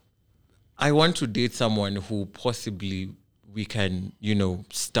 I want to date someone who possibly we can,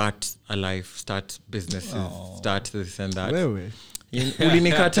 start a life, start businesses, start this and that. Wewe.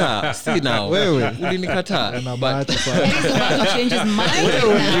 Ulinikata. See now. Wewe. Ulinikata. Ana But, bahati sana. He's about to change his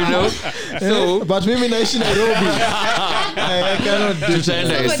mind now. so But mimi naishi Nairobi. I cannot do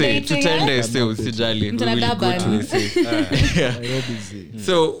tutaenda So essay, dating, tutaenda essay, usijali. We Mtana will go Durban. to essay. Nairobi zi.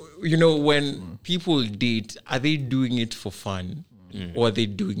 So, when people date, are they doing it for fun? Or are they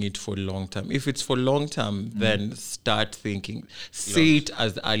doing it for long term? If it's for long term, then start thinking. Say it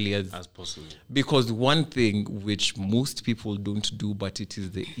as early as possible. Because one thing which most people don't do, but it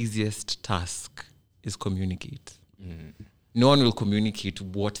is the easiest task, is communicate. No one will communicate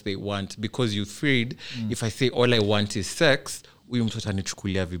what they want because you're afraid if I say all I want is sex, huyu mtu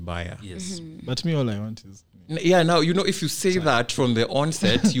atanichukulia vibaya. Yes. But me all I want is Yeah, now, if you say that from the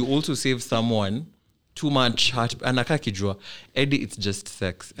onset, you also save someone too much heart. Anaka kijua, Eddie, it's just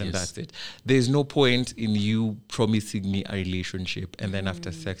sex and that's it. There's no point in you promising me a relationship and then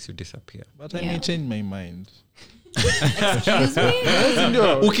after sex you disappear. But I may change my mind. Excuse me?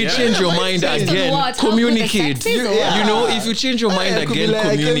 Okay, change your mind again. What? Communicate. How good the sex is, or what? If you change your mind I could be again, like,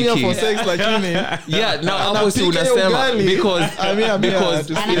 I came here for communicate. sex lakini. Yeah, now hapo si Anapika hiyo unasema ugali. because I'm here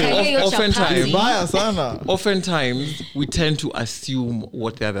to Anakalia hiyo oftentimes Mbaya sana. oftentimes we tend to assume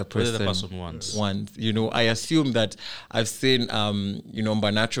what the other Whether the person, person wants. I assume that I've seen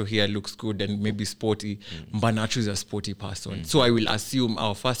Mbanacho here looks good and maybe sporty. Mbanacho is a sporty person, so I will assume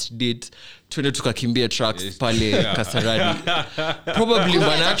our first date twende tukakimbia tracks pale Kasarani. Probably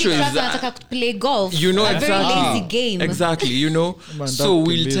Mbanacho is anataka play golf. a a exactly very lazy game. exactly Man, so that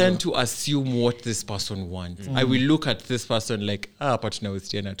we'll can be tend to assume what this person wants. I will look at this person like partner with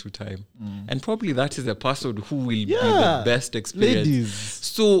Tiana 2 time and probably that is a person who will be the best experience. Ladies.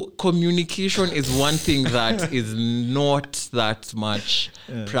 So communication is one thing that is not that much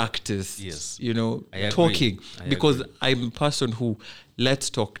practice. Yes. You know, I agree. talking. I Because agree. I'm a person who, let's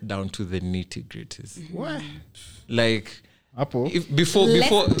talk down to the nitty gritties. What? Like, Hapo. Before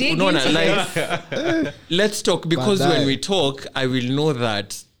dig no, into like let's talk, because Badai. when we talk, I will know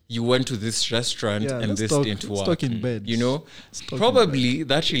that you went to this restaurant Yeah, and let's this talk- didn't let's work. talk in bed. You know, Let's talk in probably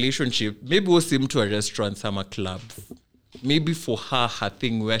that relationship maybe was him to a restaurant, summer clubs. Maybe for her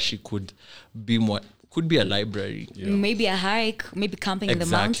thing where she could be more, could be a library. Maybe a hike, maybe camping in the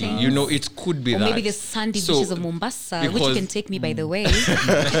Exactly. mountains. You know, it could be or that. maybe the sandy So, beaches of Mombasa, which you because- can take me by the way.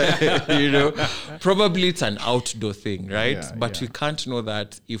 you know, probably it's an outdoor thing, right? Yeah, but yeah. we can't know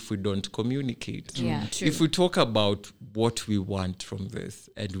that if we don't communicate. Yeah, true. If we talk about what we want from this,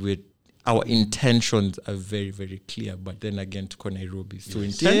 and our intentions are very, very clear, but then again, to Nairobi. So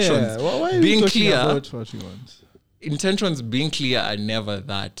intentions Yeah. Why are you being talking clear, about what you want? intentions being clear are never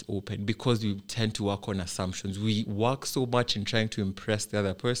that open, because we tend to work on assumptions. We work so much in trying to impress the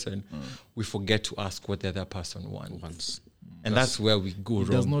other person, we forget to ask what the other person wants. And that's where we go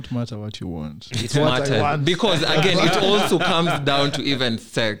It does wrong. not matter what you want. It what I matters, want. because again, it also comes down to even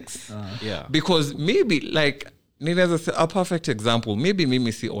sex. Yeah. Because maybe like a perfect example, maybe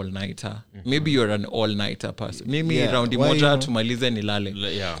mimi si all-nighter. Maybe you're an all-nighter person. Maybe Yeah, raundi why moja you- tumalize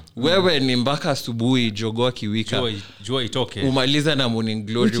nilale. Yeah. Wewe ni mpaka asubuhi jogoo kiwika. Jua itoke. Umaliza na morning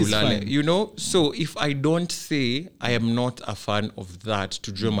glory Which is ulale. fine. You know, so if I don't say I am not a fan of that,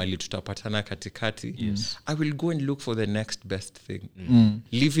 tujue mali tutapatana katikati, I will go and look for the next best thing.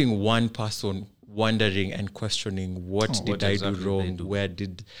 Leaving one person wondering and questioning, what did What I exactly do they wrong? do. Where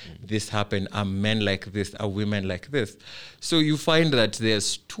did this happen? Are men like this? Are women like this? So you find that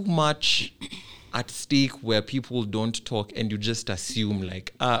there's too much at stake where people don't talk, and you just assume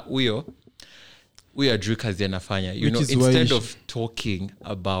like, we are juu kazi anafanya. You Which know, is why instead you of talking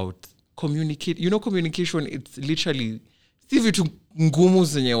about communicate, you know, communication, it's literally si vitu ngumu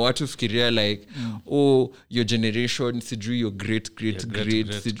zenye watu fikiria like your generation sijui your great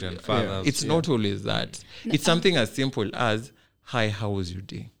grandfathers. it's not always that. It's something as simple as, hi, how was your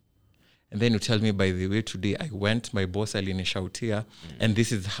day? And then you tell me, by the way, today I went, my boss alinishautia, and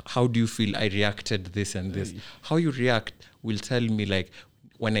this is how do you feel? I reacted this and this. How you react will tell me, like,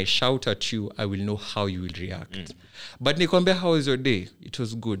 when I shout at you, I will know how you will react. But nikwambia, how was your day? It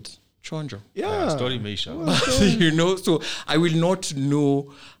was good. Chonjo. Yeah. Story meisha. You know, so I will not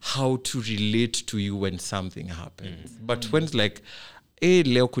know how to relate to you when something happens. But when it's like,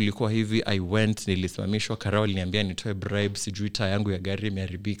 leo kulikuwa hivi, I went, nilisimamishwa, karao aliniambia nitoe bribe, sijui taa yangu ya gari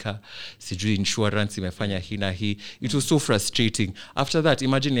imeharibika, sijui insurance imefanya hii na hii. It was so frustrating. After that,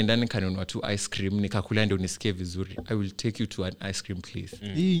 imagine nendani kanunua tu ice cream, nikakulia ndio nisikie vizuri. I will take you to an ice cream place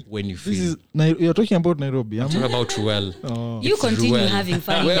when you This feel. is you're talking about Nairobi. I'm talking about Ruele. You continue Ruele. having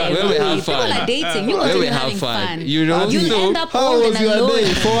fun. Where we Nairobi. have People fun. are dating. You Where we continue have having fun. You know, You'll so end up How old was and your alone.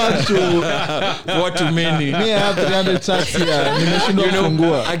 day? Forward to what too many. me, I have 300 chats here. Nimeshindwa You know,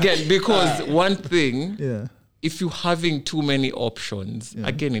 kufungua. again, because one thing, Yeah. if you're having too many options,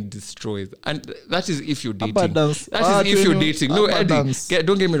 again, it destroys. And that is if you're dating. Abundance. That is if you're Atieno, dating. No, Eddie, abundance.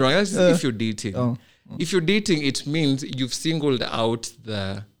 don't get me wrong. That's if you're dating. Oh. If you're dating, it means you've singled out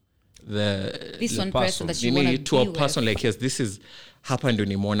the This one person that you nini, want to a be person with. like, yes, this is happened on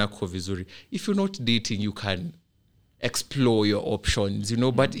Imona kwa vizuri. If you're not dating, you can explore your options, you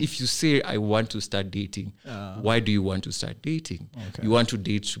know. But if you say, I want to start dating, why do you want to start dating? Okay. You want to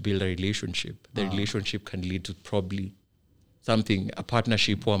date to build a relationship. The relationship can lead to probably something, a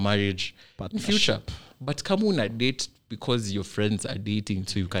partnership or a marriage in future. But come on a date because your friends are dating,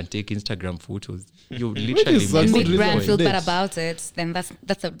 so you can take Instagram photos. You literally is a missing good Big brand reason feel for bad dates. about it, then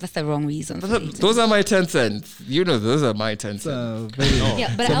that's the wrong reason. for dating. Those are my 10 cents. You know, those are my 10 It's cents. a very,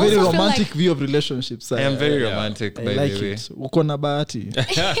 Yeah, but it's a I very also feel romantic like- view of relationships. I am very romantic, I by like the way. it. Uko na bahati.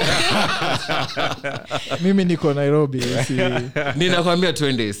 Mimi niko Nairobi. Ninakwambia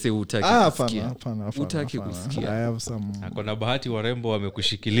twende, si utaki kusikia. Hapana. Utaki kusikia. I have some. Akona bahati warembo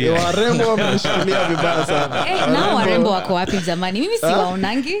wamekushikilia. Warembo wameshikilia vibaya sana. Nao warembo wako wapi jamani? Mimi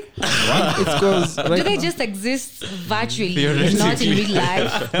siwaonangi. It's 'cause Do right they now- just exist virtually, not in real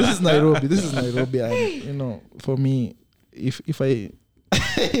life? This is Nairobi, and you know, for me, if I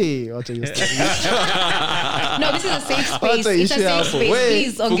what are you saying? No, this is a safe space. Wacha It's a ishi safe hapo. space. Wait,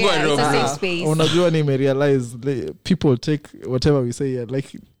 Please, okay, fungua it's a roho. safe space. Unajua nimerealize people take whatever we say here,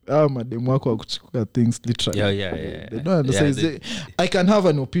 like mademu wako wa kuchukua things literally. Yeah. They don't understand. Yeah, I can have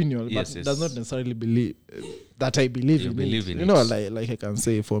an opinion, but Yes, it does yes. not necessarily believe that I believe You in believe it. in You know, it. like I can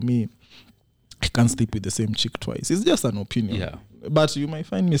say, for me, I can't sleep with the same chick twice. It's just an opinion. Yeah. But you might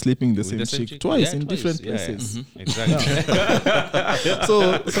find me sleeping with With the same chick twice in different Yeah, places. Exactly.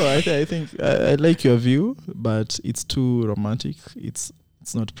 So I think I like your view, but it's too romantic. It's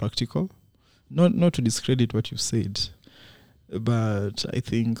not practical. Not to discredit what you said, but I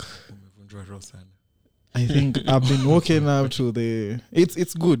think I think I've been woken up to the.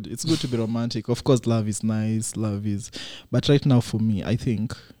 It's good. It's good to be romantic. Of course, love is nice. But right now, for me, I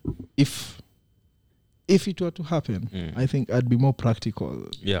think if it were to happen, I think I'd be more practical.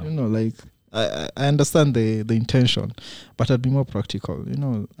 Yeah. Like I understand the intention, but I'd be more practical.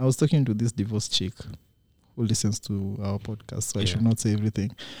 I was talking to this divorced chick who listens to our podcast, so I should not say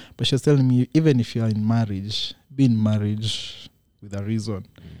everything. But she was telling me, even if you are in marriage, be in marriage with a reason.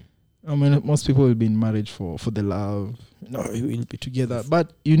 I mean, most people will be in marriage for the love. You will be together,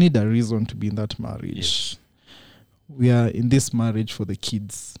 but you need a reason to be in that marriage. Yes. We are in this marriage for the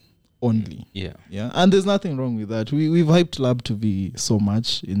kids only. Yeah. And there's nothing wrong with that. We've hyped love to be so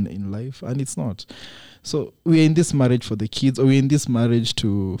much in life, and it's not. So we're in this marriage for the kids, or we're in this marriage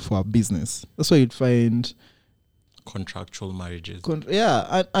for our business. That's why you'd find contractual marriages.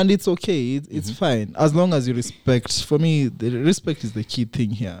 And it's okay. It's fine as long as you respect. For me, the respect is the key thing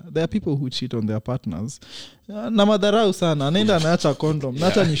here. There are people who cheat on their partners. Na madharau sana, anaenda naacha condom,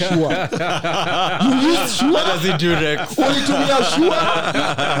 naacha ni sure. You use sure? What does it do, Rex? Only sure?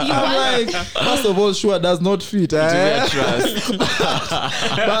 I'm like, first of all, sure does not fit. Trust.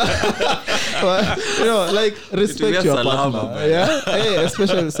 but like, respect your partner. Hey,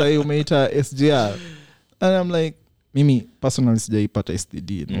 especially say umeita SGR. And I'm like, Mimi, personally, sijaipata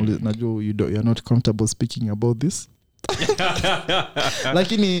STD. Najua you're not comfortable speaking about this.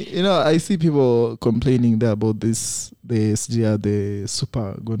 Lakini, I see people complaining there about this, the SGR, the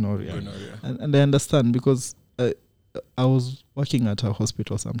super gonorrhea. And I understand, because I was working at a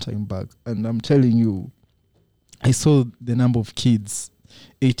hospital some time back, and I'm telling you, I saw the number of kids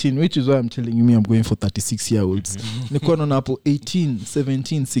 18, which is why I'm telling you, I'm going for 36-year-olds. Niko naona hapo 18,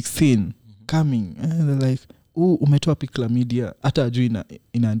 17, 16 coming, and they're like, umetoa pi chlamydia, hata ajui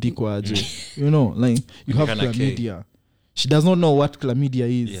inaandikwa aje. Like, you have chlamydia. She does not know what chlamydia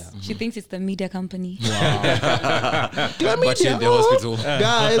is. Yeah. She thinks it's the media company. Wow. Chlamydia. But in the hospital.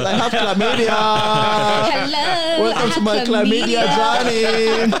 Guys, I have chlamydia. Hello. Welcome to my chlamydia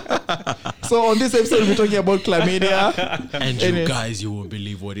journey. So on this episode, we're talking about chlamydia. And you guys, you won't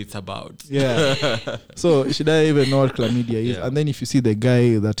believe what it's about. Yeah. So should I even know what chlamydia is? Yeah. And then if you see the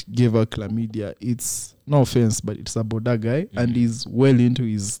guy that gave her chlamydia, it's, no offense, but it's about that guy. And he's well into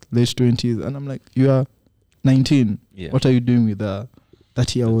his late 20s. And I'm like, you are 19. Yeah. What are you doing with a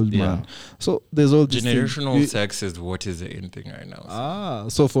 30-year-old man? So there's all this generational sex is what is the in thing right now.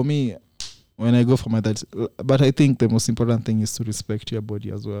 So for me, when I go for my that, but I think the most important thing is to respect your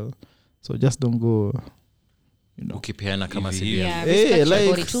body as well. So just don't go, ukipeana kama si. Hey,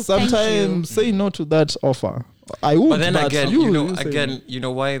 like sometimes say no to that offer. I would. But then again, you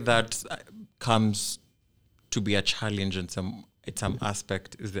know why that comes to be a challenge in some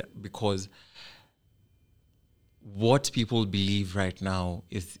aspect is that because what people believe right now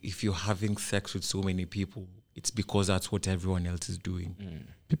is if you're having sex with so many people, it's because that's what everyone else is doing.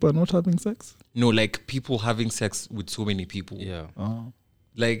 People are not having sex? No, like people having sex with so many people. Yeah.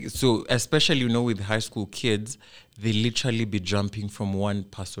 Like, so especially, with high school kids, they literally be jumping from one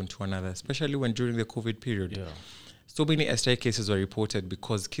person to another, especially when during the COVID period. Yeah. So many STI cases were reported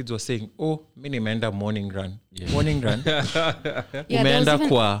because kids were saying, mimi nimeenda morning run. Morning run. There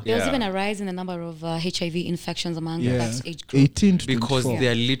was even a rise in the number of HIV infections among that age group. 18 to 24. Because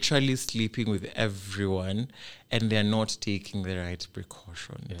they're literally sleeping with everyone and they're not taking the right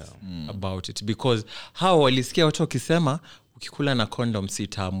precautions about it. Because how walisikia watu wakisema ukikula na condom si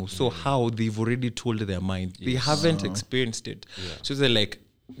tamu. So how they've already told their mind. They haven't experienced it. So they're like,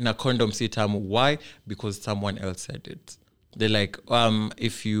 na condom si tamu. Why? Because someone else said it. They're like,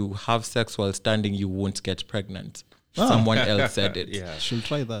 if you have sex while standing, you won't get pregnant. Someone else said it. Yeah, she'll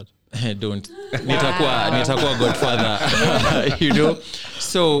try that. Don't. Nitakuwa godfather.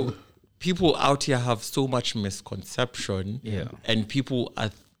 So people out here have so much misconception. Yeah. And people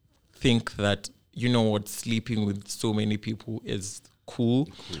think that, sleeping with so many people is cool.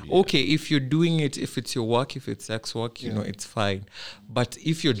 Okay, if you're doing it, if it's your work, if it's sex work, it's fine. But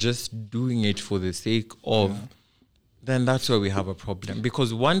if you're just doing it for the sake of, then that's where we have a problem.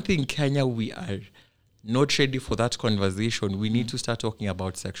 Because one thing, Kenya, we are not ready for that conversation. We need to start talking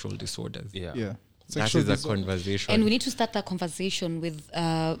about sexual disorders. Yeah. That is a conversation. And we need to start that conversation with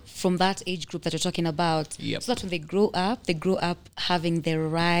from that age group that you're talking about. Yep. So that when they grow up having the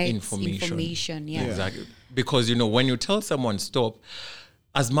right information. Yeah. Exactly. Because, when you tell someone stop,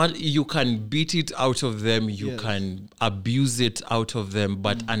 as much you can beat it out of them, you can abuse it out of them,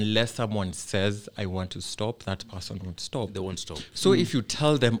 but unless someone says, I want to stop, that person won't stop. They won't stop. So if you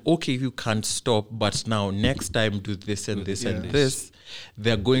tell them, okay, you can't stop, but now next time do this and this and this,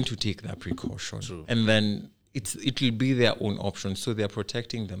 they're going to take that precaution. True. And then it'll be their own option. So they're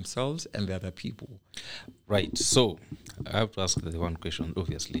protecting themselves and the other people. Right. So I have to ask the one question,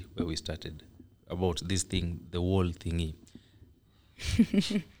 obviously, where we started about this thing, the wall thingy.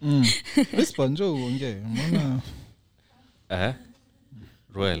 Responjo uongee. Mbona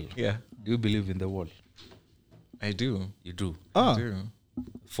Ruele, Yeah, do you believe in the wall? I do. You do. I do.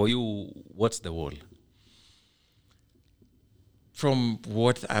 For you, what's the wall? From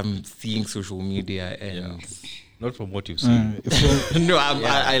what I'm seeing social media and Not from what you've seen. no, I'll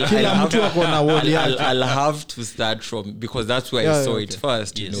have to start from, because that's where I saw it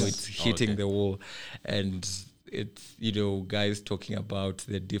first. You know, it's hitting the wall, and it's, you know, guys talking about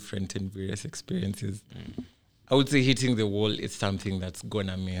the different and various experiences. I would say hitting the wall is something that's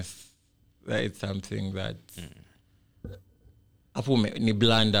gonna miss. It's something that apo ni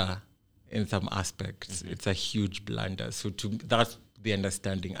blunder in some aspects. It's a huge blunder. So that's the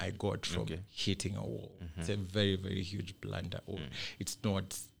understanding I got from hitting a wall. It's a very, very huge blunder. It's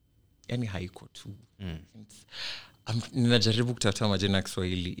not any haiko tu. Ninajaribu kutafuta majina ya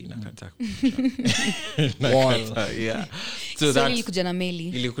Kiswahili inakata. wall? Yeah. So So ilikuja na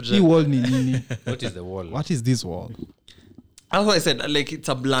meli. Hii wall ni nini? What is the wall? What is this wall? That's why I said, like, it's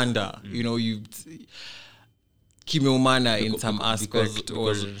a blunder. You know, you kimeumana in some aspect,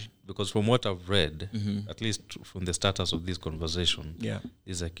 because from what I've read, at least from the status of this conversation,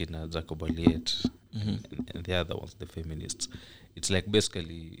 these are Kina Jacob Aliet and the other ones, the feminists. It's like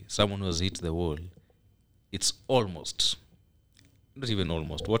basically someone who has hit the wall. It's almost, not even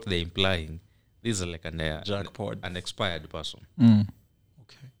almost, what they're implying, this is like an expired person.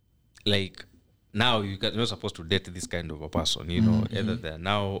 Okay. Like, now you're not supposed to date this kind of a person, you know, either they're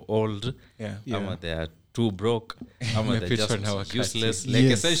now old, or they are too broke, or they're just useless. Like,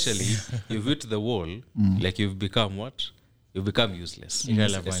 essentially, you've hit the wall, like you've become what? You've become useless.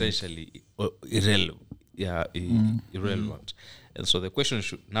 Irrelevant. Essentially, irrelevant. Yeah, irrelevant. And so the question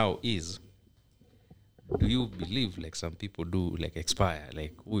now is, do you believe, like some people do, like expire,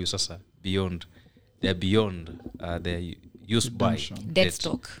 like who is also beyond, they're beyond their use by Dead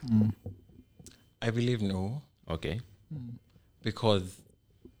stock. I believe no. Okay. Because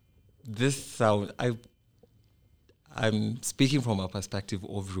this sound, I'm speaking from a perspective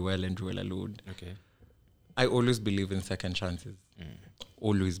of Ruele and Ruele alone. Okay. I always believe in second chances.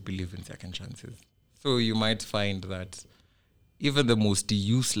 Always believe in second chances. So you might find that even the most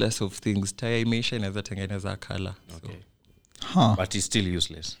useless of things, taya imeisha inaweza tengeneza color. Okay. So But it's still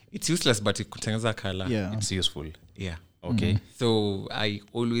useless. it's useless, but it kutengeneza color. Yeah. It's useful. Yeah. Okay. So I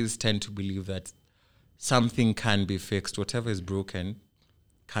always tend to believe that something can be fixed. Whatever is broken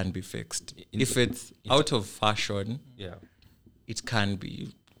can be fixed. If it's out of fashion, it can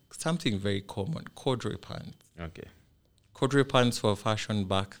be something very common. Corduroy pants. Okay. Corduroy pants were fashion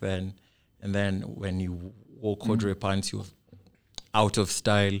back then. And then when you wore corduroy pants, you're out of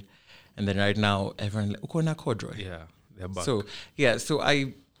style. And then right now, everyone like, uko na corduroy. Yeah. They're back. So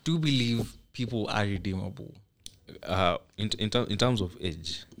I do believe people are redeemable. In terms of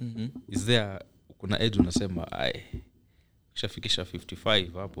age, is there kuna age unasema ai kishafikisha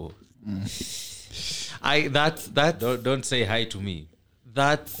 55 hapo? Don't say hi to me.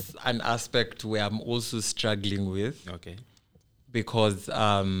 That's an aspect where I'm also struggling with. Okay. Because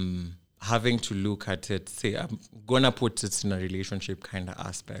having to look at it, say I'm gonna put it in a relationship kind of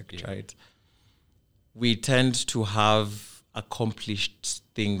aspect, right? We tend to have accomplished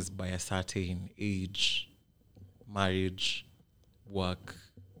things by a certain age, marriage, work,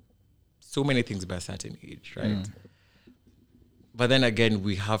 so many things by a certain age, right? But then again,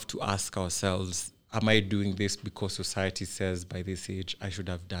 we have to ask ourselves, am I doing this because society says by this age I should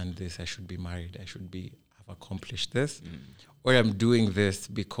have done this, I should be married, I should have accomplished this? Or I'm doing this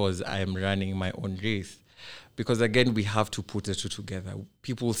because I am running my own race? Because again, we have to put the two together.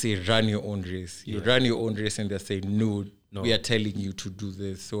 People say run your own race. You run your own race and they say no, we are telling you to do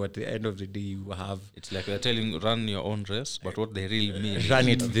this. So at the end of the day, you have... It's like they're telling run your own race, but what they really mean run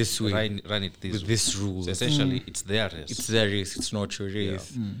it this way. Run it this with way. This rule. So essentially, it's their race. It's their race. It's not your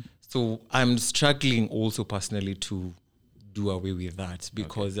race. So I'm struggling also personally to do away with that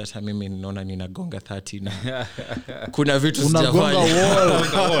because that mimi naona ninagonga 30 na kuna vitu sijafanya.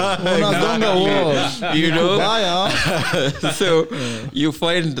 Unagonga wall. You know? So you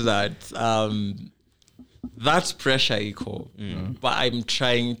find that that pressure iko, but I'm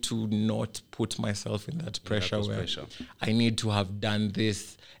trying to not put myself in that pressure where I need to have done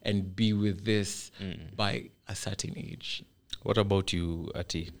this and be with this by a certain age. What about you,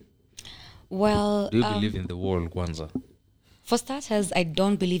 Ati? Well, do you believe in the wall, Kwanza? For starters, I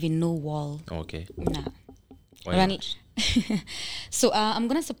don't believe in no wall. Okay. Nah. Why not? So I'm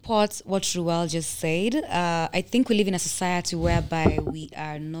going to support what Ruele just said. I think we live in a society whereby we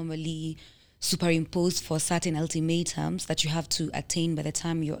are normally superimposed for certain ultimatums that you have to attain by the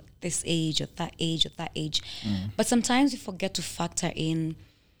time you're this age or that age or that age. But sometimes we forget to factor in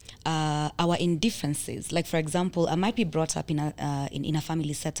our indifferences. Like, for example, I might be brought up in a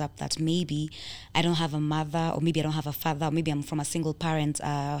family setup that maybe I don't have a mother, or maybe I don't have a father, or maybe I'm from a single parent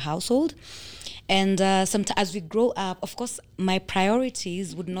household. And sometimes as we grow up, of course, my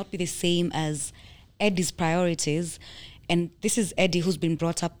priorities would not be the same as Eddie's priorities. And this is Eddie, who's been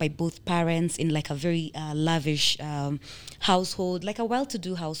brought up by both parents in like a very lavish household, like a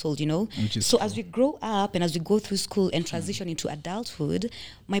well-to-do household, you know. So as we grow up and as we go through school and transition into adulthood,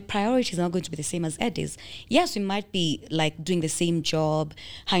 my priorities are not going to be the same as Eddie's. Yes, we might be like doing the same job,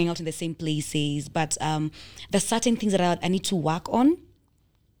 hanging out in the same places, but there's certain things that I need to work on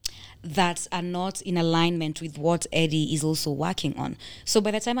that are not in alignment with what Eddie is also working on. So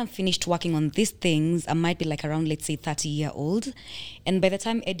by the time I'm finished working on these things, I might be like around, let's say, 30-year-old. And by the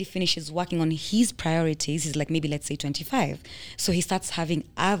time Eddie finishes working on his priorities, he's like maybe, let's say, 25. So he starts having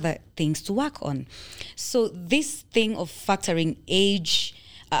other things to work on. So this thing of factoring age,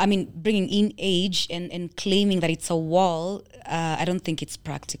 bringing in age and claiming that it's a wall, I don't think it's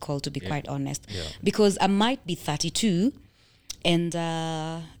practical, to be quite honest. Yeah. Because I might be 32 and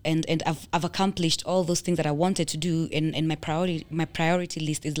I've accomplished all those things that I wanted to do, and my priority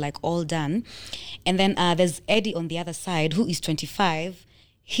list is like all done. And then there's Eddie on the other side, who is 25.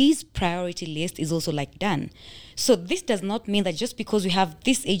 His priority list is also like done. So this does not mean that just because we have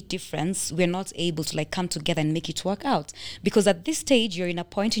this age difference, we're not able to like come together and make it work out. Because at this stage, you're in a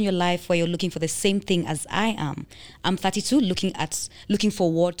point in your life where you're looking for the same thing as I am. I'm 32, looking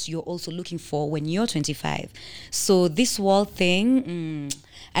for what you're also looking for when you're 25. So this wall thing,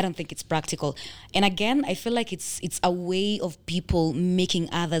 I don't think it's practical. And again, I feel like it's a way of people making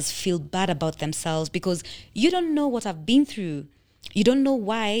others feel bad about themselves, because you don't know what I've been through. You don't know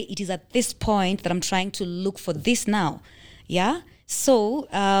why it is at this point that I'm trying to look for this now. Yeah? So,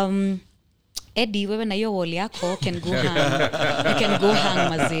 Eddie, wewe na hiyo wall yako can go hang. You can go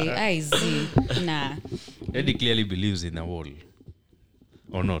hang, mazee. Aizi. Nah. Eddie clearly believes in a wall.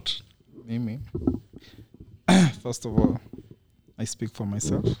 Or not? Mimi. First of all, I speak for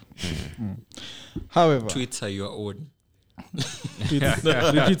myself. However, tweets are your own.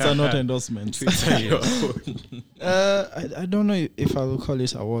 Tweets are not endorsements. I don't know if I will call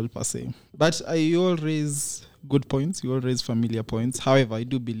it a wall per se, but you all raise good points. You all raise familiar points. However, I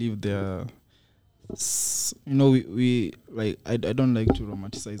do believe there, we like. I don't like to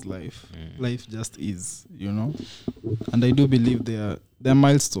romanticize life. Life just is, and I do believe there are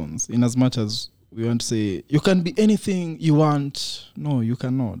milestones. In as much as we want to say you can be anything you want, no, you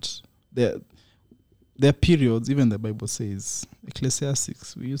cannot. There are periods, even the Bible says,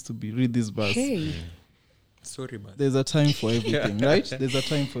 Ecclesiastes, we used to read this verse. Hey. Sorry, man. There's a time for everything, right? There's a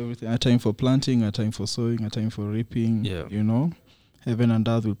time for everything. A time for planting, a time for sowing, a time for reaping, Heaven and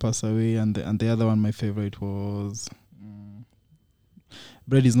earth will pass away. And the other one, my favorite, was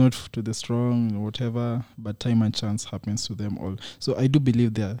bread is not to the strong or whatever, but time and chance happens to them all. So I do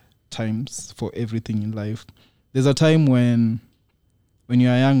believe there are times for everything in life. There's a time when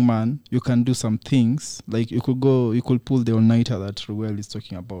you're a young man, you can do some things. Like you could pull the all-nighter that Ruele is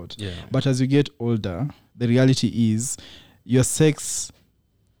talking about. Yeah. But as you get older, the reality is your sex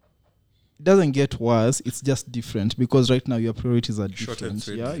doesn't get worse. It's just different, because right now your priorities are different.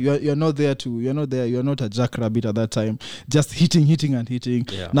 Yeah, you're not there. You're not a jackrabbit at that time, just hitting and hitting.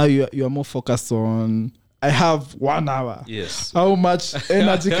 Yeah. Now you're more focused on, I have 1 hour. Yes. How much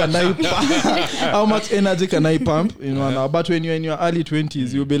energy can I pump? Now, but when you're in your early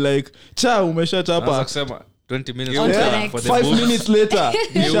 20s, you'll be like, cha, umesha chapa. 20 minutes later. 5 minutes later,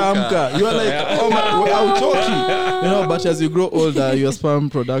 shamka. You're like, oh my, I'm talking. But as you grow older, your sperm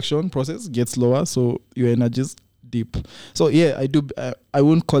production process gets lower, so your energy is deep. So yeah, I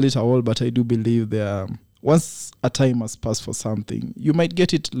won't call it a wall, but I do believe there. Once a time has passed for something, you might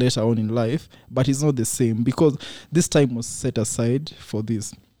get it later on in life, but it's not the same, because this time was set aside for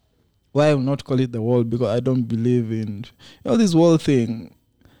this. Why I will not call it the wall? Because I don't believe in this wall thing.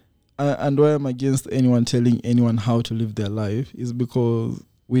 And why I'm against anyone telling anyone how to live their life is because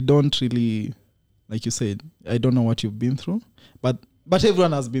we don't really, like you said, I don't know what you've been through, but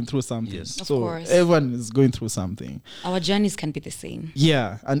everyone has been through something. Yes. So of course. Everyone is going through something. Our journeys can be the same.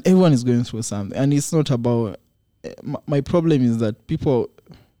 Yeah, and everyone is going through something. And it's not about... My problem is that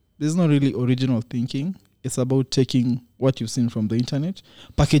there's not really original thinking. It's about taking what you've seen from the internet,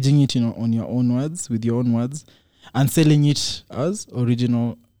 packaging it on your own words, with your own words, and selling it as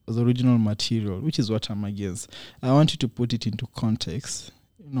original as original material, which is what I'm against. I want you to put it into context.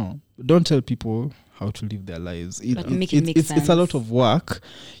 Don't tell people how to live their lives. It's a lot of work.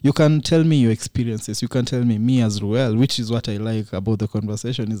 You can tell me your experiences. You can tell me as Ruele, which is what I like about the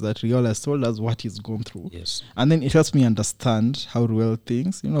conversation, is that Ruele has told us what he's gone through. Yes. And then it helps me understand how Ruele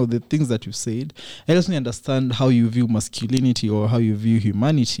thinks, the things that you said. It helps me understand how you view masculinity or how you view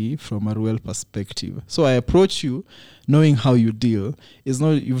humanity from a Ruele perspective. So I approach you knowing how you deal. It's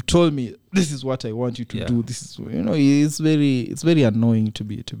not, you've told me this is what I want you to do. This is, it's very annoying to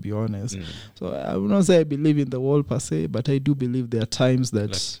be honest. So I will not say I believe in the wall per se, but I do believe there are times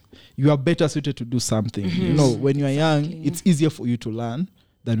that you are better suited to do something. When you are young, it's easier for you to learn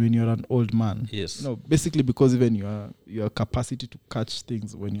than when you're an old man. Yes. Basically because even your capacity to catch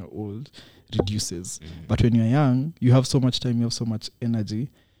things when you're old reduces. But when you're young, you have so much time, you have so much energy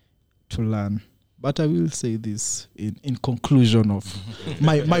to learn. But I will say this in conclusion of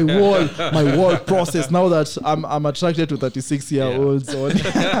my wall process. Now that I'm attracted to 36-year-olds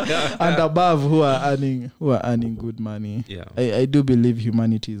and above who are earning good money. Yeah. I do believe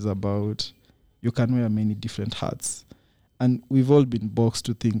humanity is about, you can wear many different hats. And we've all been boxed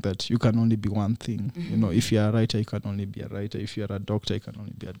to think that you can only be one thing. If you're a writer, you can only be a writer. If you're a doctor, you can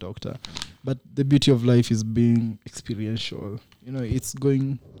only be a doctor. But the beauty of life is being experiential. It's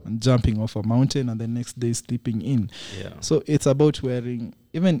going and jumping off a mountain and the next day sleeping in. Yeah. So it's about wearing,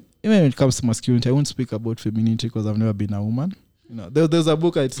 even when it comes to masculinity, I won't speak about femininity because I've never been a woman. There's a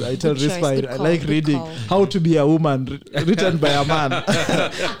book I tell Rispa I like reading, How to Be a Woman, written by a man.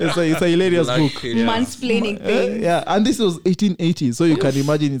 It's a hilarious book. Mansplaining things. And this was 1880, so you can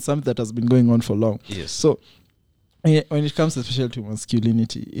imagine it's something that has been going on for long. Yes. So when it comes especially to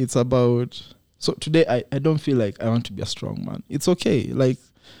masculinity, it's about, so today I don't feel like I want to be a strong man. It's okay. Like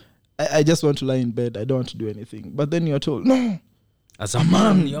I just want to lie in bed. I don't want to do anything. But then you're told, no. As a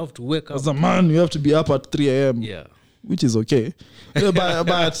man, you have to wake up. As a man, you have to be up at 3 a.m. Yeah. Which is okay.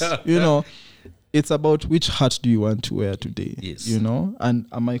 but it's about which hat do you want to wear today. Yes. And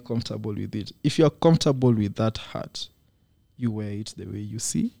am I comfortable with it? If you're comfortable with that hat, you wear it the way you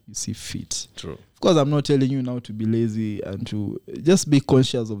see fit. True. Of course, I'm not telling you now to be lazy and to just be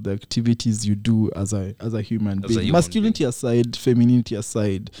conscious of the activities you do as a human being. Masculinity aside, femininity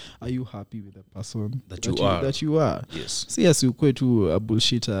aside, are you happy with the person that you are? Yes. So yes, you quite a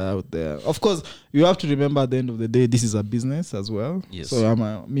bullshitter out there. Of course, you have to remember at the end of the day, this is a business as well. Yes. So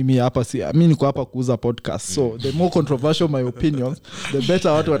niko hapa kuuza podcast. So the more controversial my opinions, the better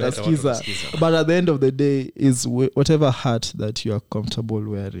watu watasikiza. But at the end of the day, is whatever hat that you are comfortable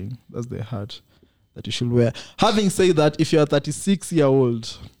wearing, that's the hat that you should wear. Having said that, if you're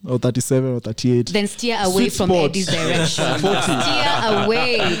 36-year-old or 37 or 38, then steer away from Eddie's direction. 40. Steer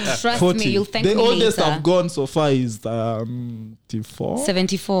away. Trust 40. Me, you'll thank me later. The oldest I've gone so far is 34.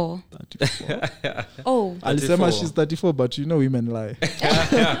 74. 34. Oh. Alisema she's 34, but women lie.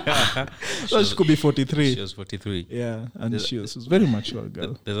 So she could be 43. She was 43. Yeah, and she was very mature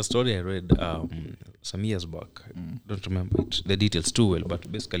girl. There's a story I read some years back. Don't remember the details too well, but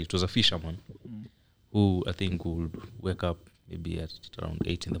basically it was a fisherman who I think would wake up maybe at around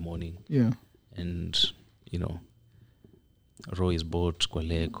 8 in the morning. Yeah. And, row his boat kwa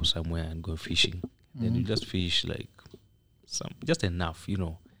lake or somewhere and go fishing. Then you just fish like just enough,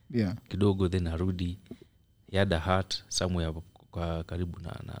 Yeah. Kidogo, then arudi. He had a hut somewhere kwa karibu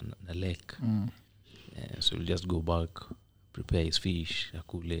na lake. So he'll just go back, prepare his fish,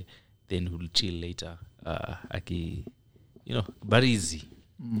 akule, then he'll chill later. Barizi.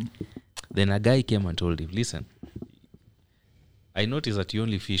 Then a guy came and told him, listen, I noticed that you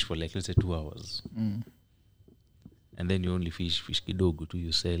only fish for like, let's say 2 hours. And then you only fish kidogo to,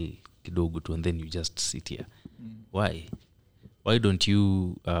 you sell kidogo to, and then you just sit here. Why? Why don't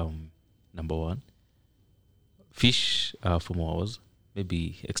you, number one, fish for more hours,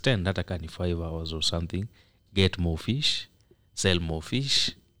 maybe extend that akani 5 hours or something, get more fish, sell more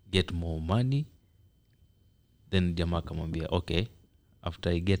fish, get more money. Then jamaa kamwambia, okay,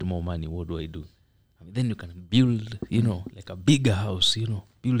 after I get more money, what do I do? Then you can build, like a bigger house,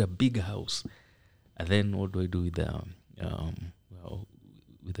 build a bigger house. And then what do I do with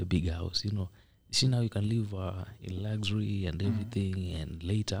the bigger house, See, now you can live in luxury and everything, and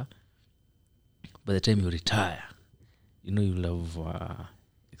later, by the time you retire, you'll have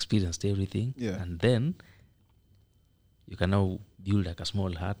experienced everything. Yeah. And then you can now build like a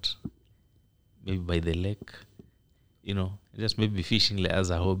small hut, maybe by the lake, just maybe fishing as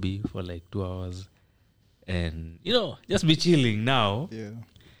a hobby for like 2 hours, and just be chilling now. Yeah.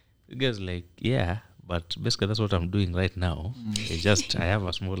 You guys like, yeah, But basically that's what I'm doing right now. I have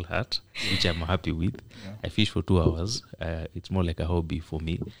a small hut which I'm happy with. I fish for 2 hours. It's more like a hobby for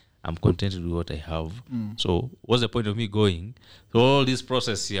me. I'm content with what I have. So what's the point of me going through all this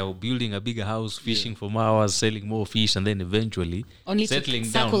process here, building a bigger house, fishing for more hours, selling more fish, and then eventually Only settling to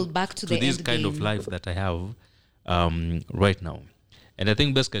circle down back to the this end kind of game. life that I have right now. And I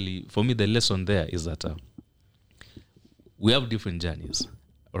think basically for me the lesson there is that we have different journeys.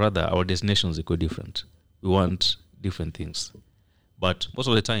 Rather, our destinations are quite different. We want different things. But most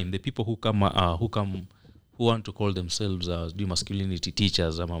of the time, the people who who want to call themselves do masculinity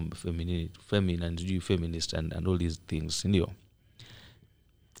teachers, feminine, do feminist, and all these things,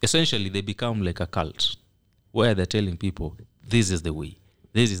 essentially they become like a cult where they're telling people, this is the way,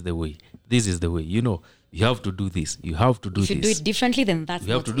 this is the way, this is the way. You have to do this. You have to do this. If you do it differently, then that's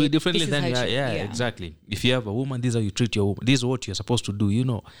You have to do it differently. This is Then how exactly. If you have a woman, this is how you treat your woman. This is what you're supposed to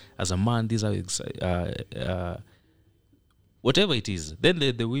do. As a man, this is how whatever it is. Then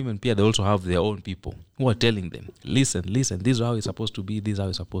the women peer, they also have their own people who are telling them, listen. This is how it's supposed to be. This is how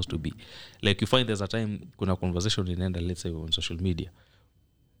it's supposed to be. Like you find there's a time kuna conversation in let's say on social media.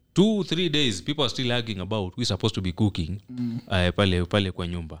 2-3 days, people are still arguing about we're supposed to be cooking pale kwa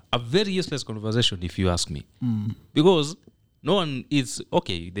nyumba. A very useless conversation, if you ask me. Because no one is,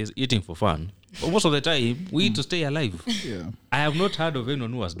 okay, there's eating for fun. But most of the time, we eat to stay alive. Yeah. I have not heard of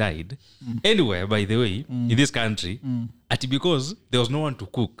anyone who has died anywhere, by the way, in this country, because there was no one to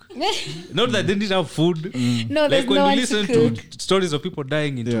cook. Not that they didn't have food. No, there's like when no you one listen to to stories of people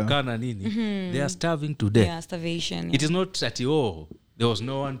dying in Turkana, they are starving to death. Yeah, starvation. It is not that, there was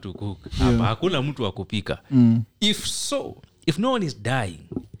no one to cook. Hakuna mtu wa kupika. If no one is dying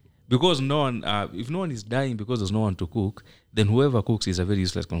because if no one is dying because there's no one to cook, then whoever cooks is a very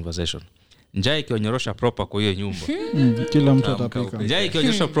useless conversation. Njaa ikionyorosha proper kwa hiyo nyumba. Kila mtu atapika. Njaa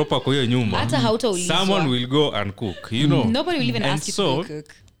ikionyorosha proper kwa hiyo nyumba. Hata hautaulizwa. Someone will go and cook, Nobody will even ask you to go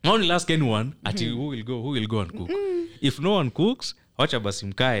cook. No one will ask anyone who will go and cook. If no one cooks, wacha basi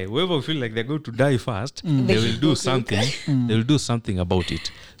mkae. Whoever will feel like they're going to die first, they will do something. They will do something about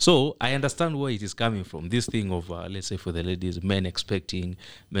it. So I understand where it is coming from. This thing of let's say for the ladies, men expecting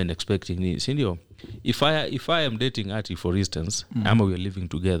this. If I am dating Ati, for instance, we're living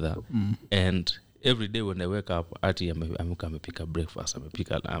together, and every day when I wake up, Ati, I'm pick up breakfast,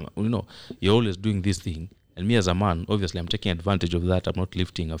 you're always doing this thing. And me as a man, obviously I'm taking advantage of that. I'm not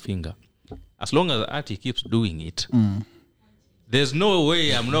lifting a finger. As long as Ati keeps doing it, there's no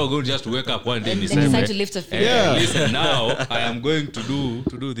way I'm not going to just wake up one day and decide to lift a finger. Listen, now I am going to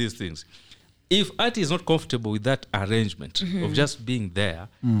do these things. If Ati is not comfortable with that arrangement of just being there,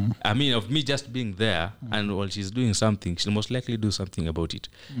 of me just being there, and while she's doing something, she'll most likely do something about it.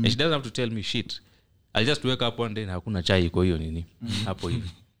 And she doesn't have to tell me shit. I'll just wake up one day and hakuna chai kwa hiyo nini hapo hivi.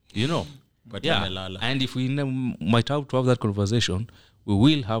 But and if we might have to have that conversation, we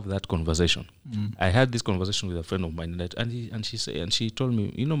will have that conversation. I had this conversation with a friend of mine, and she told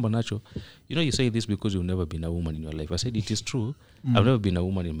me, Manacho, you say this because you've never been a woman in your life. I said, it is true. I've never been a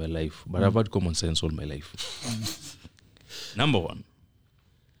woman in my life, but I've had common sense all my life. Number one,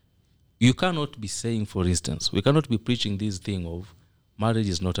 you cannot be saying, for instance, we cannot be preaching this thing of marriage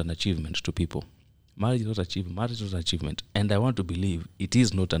is not an achievement to people. Marriage is not achievement. Marriage is not an achievement. And I want to believe it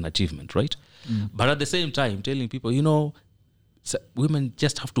is not an achievement, right? But at the same time, telling people, women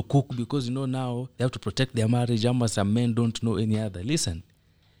just have to cook because, now they have to protect their marriage. Some men don't know any other. Listen,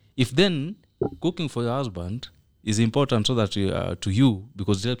 if then cooking for your husband is important so that to you,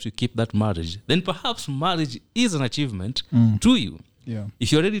 because it helps you keep that marriage, then perhaps marriage is an achievement to you. Yeah.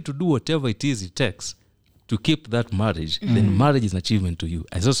 If you're ready to do whatever it is it takes to keep that marriage, then marriage is an achievement to you.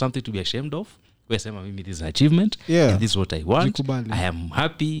 It's not something to be ashamed of. This is an achievement, and this is what I want. Jikubali. I am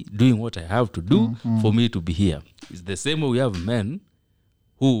happy doing what I have to do for me to be here. It's the same way we have men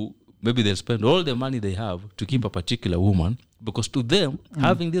who maybe they'll spend all the money they have to keep a particular woman, because to them,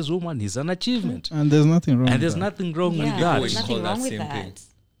 having this woman is an achievement. And there's nothing wrong And there's with that. nothing wrong with There's that. nothing wrong with Same that. thing.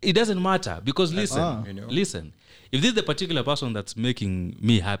 It doesn't matter, because listen, if this is the particular person that's making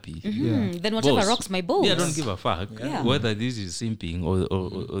me happy, Then whatever boss, rocks my boat. I don't give a fuck whether this is simping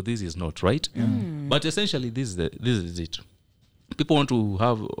or this is not, right? But essentially, this is it. People want to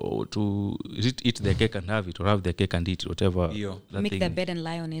have or to eat their cake and have it, or have their cake and eat it, whatever. That Make thing. their bed and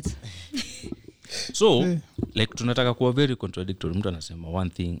lie on it. So, like tunataka kuwa very contradictory. Mtu anasema one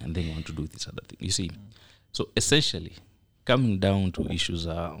thing and then you want to do this other thing. You see? So essentially, coming down to issues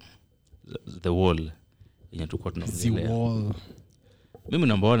the wall yenye tuko tunaongelea. Mimi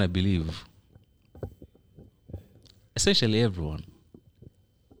number one, I believe essentially everyone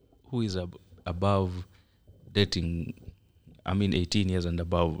who is above dating, 18 years and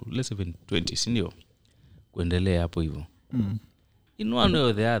above, let's even 20, senior, kuendelea hapo hivyo. In one way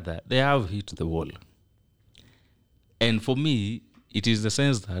or the other, they have hit the wall. And for me, it is the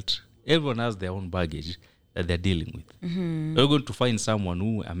sense that everyone has their own baggage that they're dealing with. You're going to find someone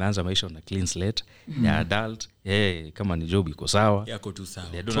who ameanza maisha on a clean slate, they're adult, kama ni job iko sawa. Yako tu sawa.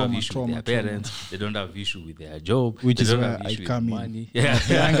 They don't have issue with their parents, they don't have issue with their job, Which they is don't where have I issue come with in. money.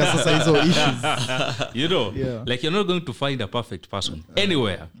 Yanga sasa hizo issues. You know, Yeah. like you're not going to find a perfect person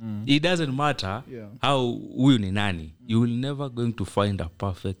anywhere. It doesn't matter Yeah. how huyu ni nani. You will never going to find a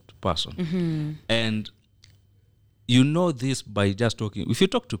perfect person. And you know this by just talking. If you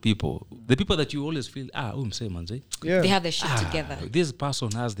talk to people, the people that you always feel, mse manze, Yeah. They have their shit together. this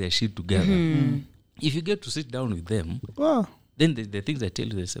person has their shit together. If you get to sit down with them, Wow. then the things I tell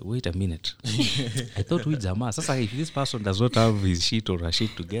you, they say, wait a minute. I thought we jamaa. Sasa if this person does not have his shit or her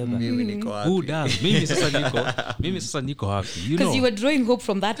shit together, who does? Mimi sasa niko happy. You Because know, you were drawing hope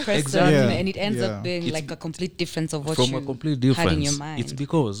from that person, Exactly. Yeah. and it ends Yeah. up being like a complete difference of what from you a complete had in your difference. mind.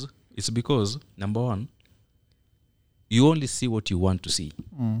 It's because number one, you only see what you want to see.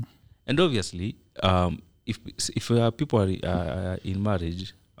 And obviously, if people are in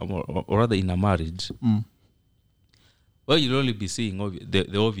marriage, or rather in a marriage, well, you'll only be seeing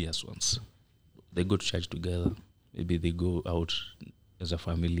the obvious ones. They go to church together. Maybe they go out as a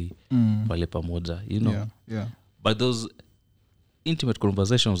family, pale pamoja, you know. Yeah. Yeah. But those intimate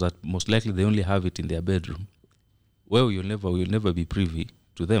conversations that most likely they only have it in their bedroom, well, you'll never be privy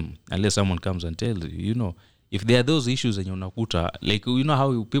to them unless someone comes and tells you, you know. If there are those issues and unakuta, like, you know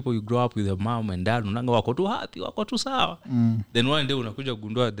how people you grow up with your mom and dad, unanga wako tu happy, wako tu sawa. Then one day unakuja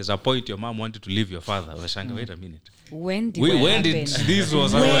kugundua there's a point your mom wanted to leave your father. Washanga, wait a minute. When did When that did happen? this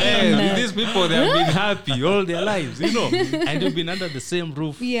was these people, they have been happy all their lives, you know, and you've been under the same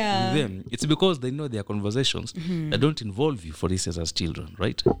roof Yeah. with them. It's because they know their conversations that don't involve you, for instance, as children,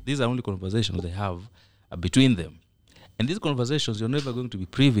 right? These are only conversations they have between them, and these conversations you're never going to be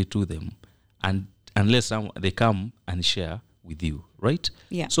privy to them, and unless they come and share with you, right?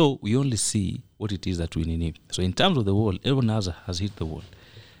 Yeah. So we only see what it is that we need. So in terms of the wall, everyone has hit the wall.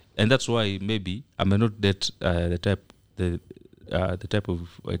 And that's why maybe I may not date the type of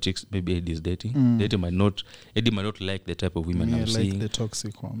chicks maybe Eddie is dating. Eddie might not like the type of women Yeah, I'm like seeing. the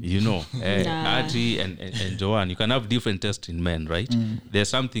toxic ones. You know, Nah. Ati and Joanne, you can have different tastes in men, right? There's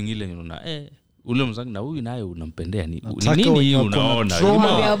something ile unaona ule mzangu na huyu naye unampendea ni Nataka nini hii wenye wako na unaona? trauma.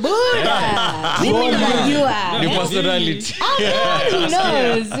 You know? Ya buda. Mimi najua. Ni personality. Who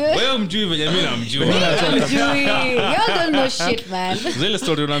knows? Wewe mjui venye mimi namjua. Mjui. Y'all don't know shit, man. Zile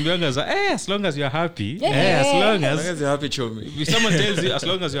story unaambianga za as long as you're happy, Yeah. as long As as long as you're happy, chomi. if someone tells you as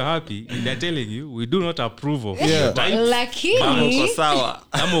long as you're happy, they're telling you we do not approve of Yeah. your type. Mama uko Lakini sawa.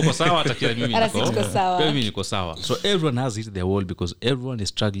 Kama uko sawa hata kila mimi Hata si tuko sawa. Pia mimi niko sawa. So everyone has hit their wall because everyone is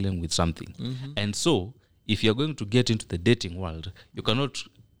struggling with something. And so if you're going to get into the dating world, you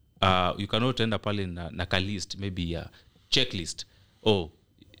cannot end up pale na ka list, maybe a checklist. Oh,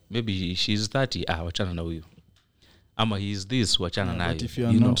 maybe she's 30, wachana na huyu. Ama he is this, wachana nayo. But if you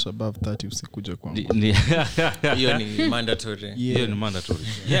are not above 30 usikuje kwangu. Hiyo ni mandatory. Yeah, ni mandatory.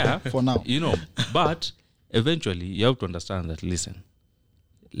 Yeah. For now. You know, but eventually you have to understand that, listen,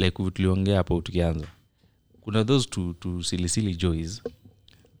 like tuliongea hapo tukianza, kuna those two silly joys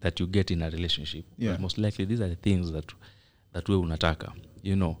that you get in a relationship. Yeah. But most likely these are the things that we unataka,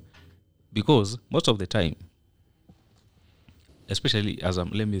 you know, because most of the time, especially as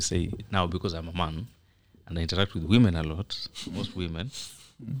let me say now, because I'm a man and I interact with women a lot, mostly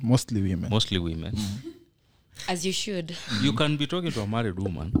women, as you should. you can be talking to a married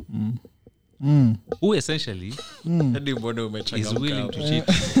woman who essentially Hadi mbona is umechangamka willing hapo? to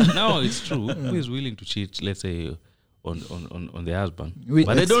cheat. Now it's true. Who is willing to cheat, let's say, on the husband?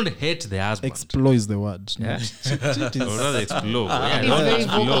 But they don't hate the husband. Exploit is the word. Yeah. Cheat is- Or rather explore. Yeah, He's don't very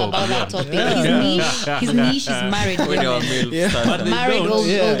explore. vocal about that topic. His niche is married When you're a women. male standard. Married don't.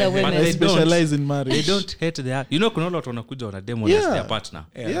 older But women. they don't. specialize in They marriage. don't hate their, you know, kuna wale watu wanakuja wanademonize Yeah. their partner.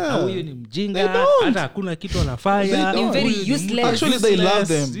 Yeah. Na huyu ni mjinga, They don't. hata hakuna kitu anafanya. They don't. Very Huyu ni useless. Actually, they love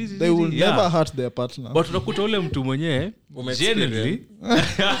useless. them. They will Yeah. never hurt their partner. But unakuta ule mtu mwenyewe genuinely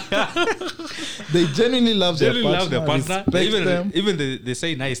They genuinely love their partner. Respect even them. even they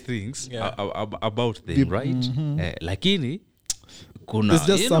say nice things Yeah. about them, right? Lakini kuna, There's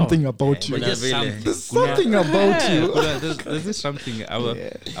just you know, something about you. there's just Kuna vile. something. There's something about you. There's this something. I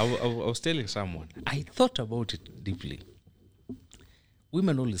was telling someone. I thought about it deeply.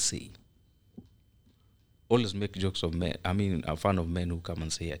 Women always make jokes of men. I mean, I'm fan of men who come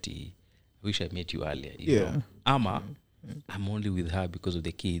and say, "Ati, I wish I met you earlier." You Yeah. know? Ama, I'm only with her because of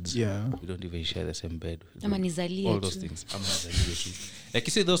the kids. Yeah. We don't even share the same bed. Ama nizalie All tu. those things. Ama nizalie tu. Like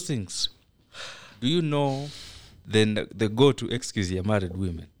you say those things. Do you know then the go-to excuse here married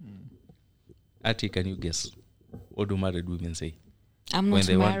women? Ati, can you guess? What do married women say? I'm not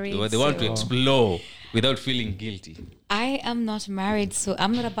married. When they want to explore without feeling guilty. I am not married, so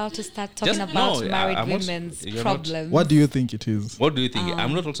I'm not about to start talking Just- about no, married I'm not- women's you're not- problems. What do you think it is? What do you think?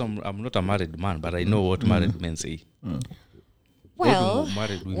 I'm not a married man, but I know what married men say. Well, What do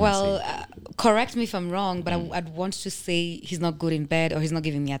married women say? correct me if I'm wrong, but I'd want to say he's not good in bed or he's not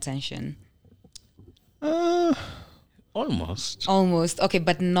giving me attention. Almost. Almost. Okay,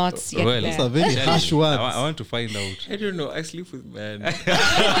 but not yet Well, there. Those are very Tell harsh me. words. I want to find out. I don't know. I sleep with men. So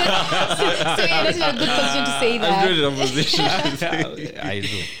you're not in a good position to say I'm that. not in a position. I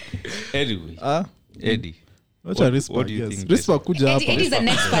know. Anyway, Eddie. What What- a Rispa, what do you yes. think, Rispa kuja hapa. Eddie's an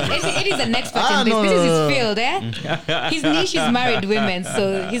expert. Eddie's an expert in this. no, This is no, his field, eh? His niche is married women,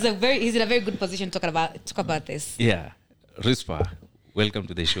 so he's in a very good position to talk about this. Yeah. Rispa, welcome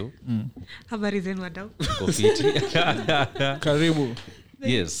to the show. Habari zenu wadau. Kofiti. Karibu.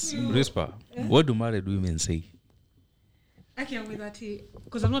 Yes, Rispa. What do married women say? Okay, I'm with that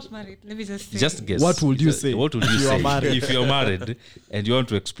because I'm not married. Let me just say. Just guess. What would you say What would if you you say are married? if you're married and you want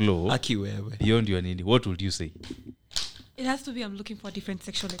to explore Aki wewe. beyond your nini? What would you say? It has to be I'm looking for a different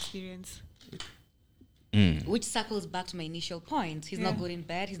sexual experience. Which circles back to my initial point. He's not good in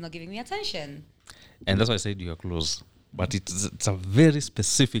bed. He's not giving me attention. And that's why I said you're close. But it's a very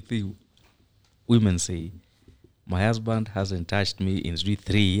specific thing women say. My husband hasn't touched me in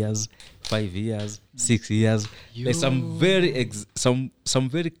 3 years, 5 years, 6 years. There's some very some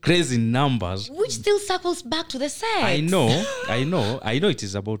very crazy numbers. Which still circles back to the sex. I know it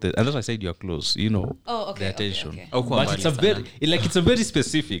is about it. And that's why I said you're close, you know. Oh, okay, the attention. okay. But it's a very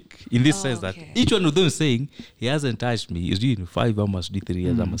specific in this sense that okay. each one of them saying he hasn't touched me is doing 5 hours, 3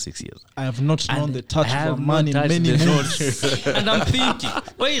 years, almost 6 years. I have not known And the touch I of a have man in not touched many the months. And I'm thinking,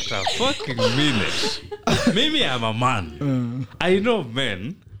 wait a fucking minute. Maybe I'm a man. I know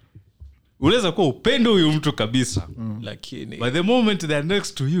men. Unaweza kuwa upendo huyu mtu kabisa. Lakini. By the moment they're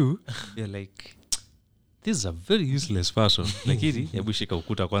next to you, you're like, this is a very useless person. Lakini, hebu shika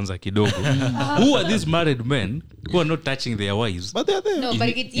ukuta kwanza kidogo. Who are these married men who are not touching their wives? But they're there. No, in- but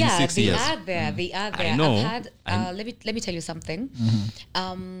in 6 they years. are there. They are there. I know. I've had. Let me tell you something.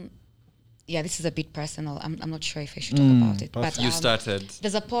 Yeah, this is a bit personal. I'm not sure if I should talk about it. But You started.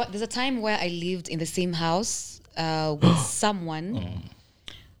 there's a time where I lived in the same house with someone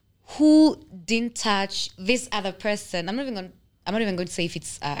who didn't touch this other person. I'm not even going to say if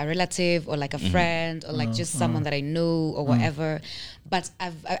it's a relative or like a friend or like just someone that I know or whatever. But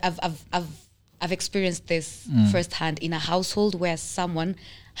I've experienced this firsthand in a household where someone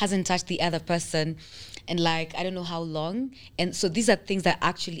hasn't touched the other person in like I don't know how long. And so these are things that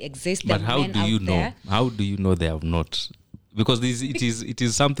actually exist. But There are how men do out you know? there. How do you know they have not? Because it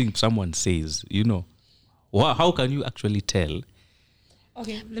is something someone says, you know. How can you actually tell?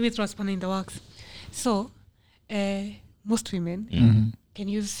 Okay, let me throw a spanner in the works. So, most women can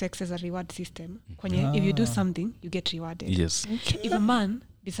use sex as a reward system. Kwenye, if you do something, you get rewarded. Yes. If a man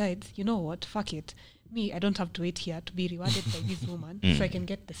decides, you know what, fuck it. Me, I don't have to wait here to be rewarded by this woman so I can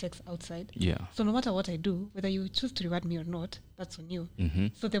get the sex outside. Yeah. So no matter what I do, whether you choose to reward me or not, that's on you.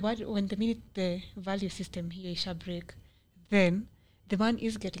 So when the minute the value system here shall break, then the man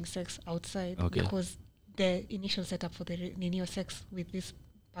is getting sex outside because the initial setup for the renewal sex with this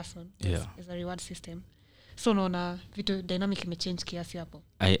person is a reward system. So naona vitu dynamic imechange kiasi hapo.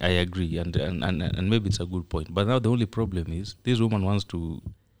 I agree and maybe it's a good point. But now the only problem is this woman wants to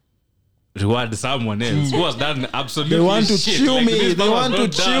reward someone else who has done absolutely They want to shit. chew Like, me. this They man want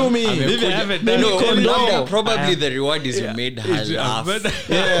has to not chew done. me. Maybe I haven't done it. Probably the reward is you made her laugh.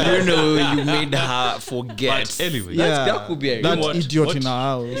 You know, you made her forget. But anyway, That could be a that reward. idiot in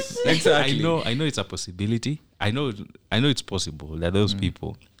our house. Exactly. I know it's a possibility. I know it's possible. There are those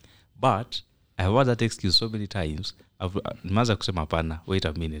people. But I have heard that excuse so many times. Nimeanza kusema hapana, wait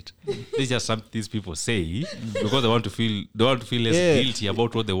a minute. This is just something these people say because they want to feel less guilty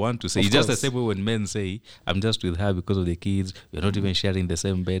about what they want to say. It's just the same way when men say, I'm just with her because of the kids, we're not even sharing the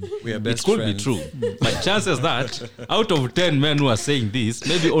same bed. We are It best could friends. be true. But chances that out of 10 men who are saying this,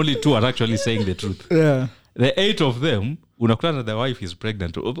 maybe only 2 are actually saying the truth. Yeah. The 8 of them, unakutana the wife is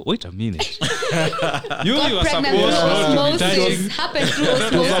pregnant. Oh, wait a minute. You are Pregnant supposed through not to be touching. osmosis. Happened through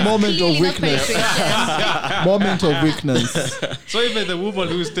osmosis. a moment of Clearly not weakness. penetration. Moment of weakness. So even the woman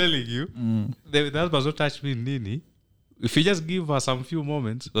who is telling you, the husband not touch me nini, if you just give her some few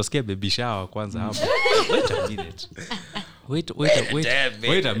moments, usikie baby shower kwanza hapo. Wait a minute.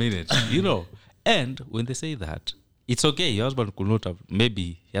 Wait a minute. You know, and when they say that, it's okay. Your husband could not have,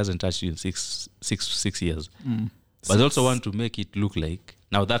 maybe he hasn't touched you in six years. But they also want to make it look like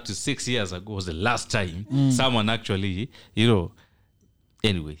now that is 6 years ago was the last time someone actually,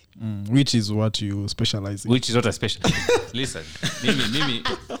 anyway. Which is what you specialize in. Which is not a special. Listen, Mimi,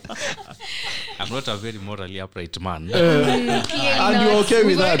 I'm not a very morally upright man. And you're okay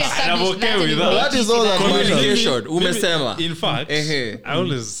with that? I'm okay with that. That is all that matters. Communication. Umesema. In fact, I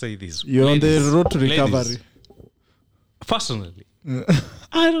always say this. You're on the road to recovery. Ladies, personally,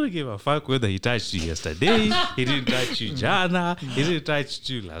 I don't give a fuck whether he touched you yesterday, he didn't touch you jana, he didn't touch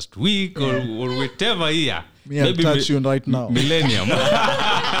you last week or whatever year. Me, I'll touch you right now. Millennium.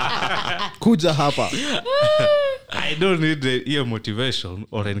 Kuja hapa. I don't need your motivation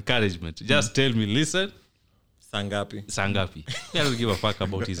or encouragement. Just tell me, listen. Sangapi. I don't give a fuck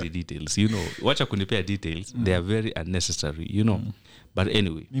about his details. Wacha kunipea details. They are very unnecessary, But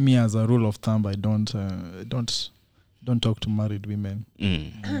anyway. Me, as a rule of thumb, I don't talk to married women.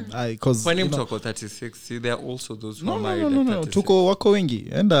 When you talk about 36, see, there are also those who are married. No. Tuko wako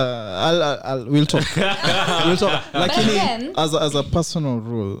wengi, and we'll talk. We'll talk. Like as a personal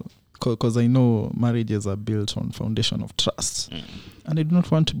rule, because I know marriages are built on foundation of trust, and I do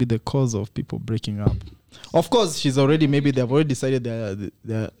not want to be the cause of people breaking up. Of course, they've already decided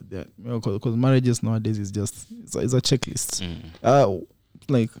they're because marriages nowadays is just it's a checklist.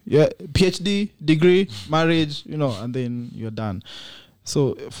 PhD, degree, marriage, and then you're done.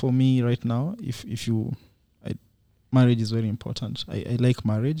 So for me right now, marriage is very important. I like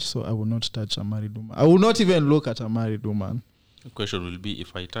marriage, so I will not touch a married woman. I will not even look at a married woman. The question will be,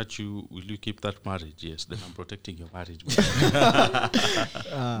 if I touch you, will you keep that marriage? Yes, then I'm protecting your marriage.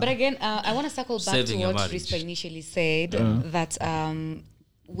 But again, I want to circle back to what Rispa initially said, that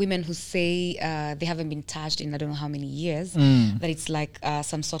women who say they haven't been touched in I don't know how many years, that it's like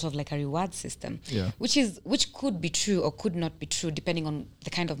some sort of like a reward system, which could be true or could not be true depending on the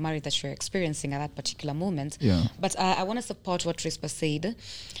kind of marriage that you're experiencing at that particular moment. But I want to support what Rispa said,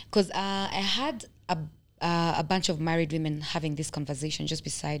 because I had a bunch of married women having this conversation just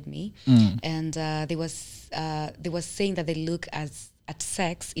beside me, and they was saying that they look at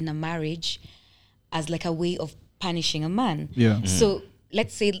sex in a marriage as like a way of punishing a man. So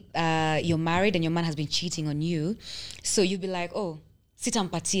let's say you're married and your man has been cheating on you, so you'd be like, oh,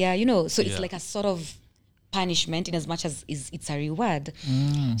 sitampatia, so it's like a sort of punishment in as much as it's a reward.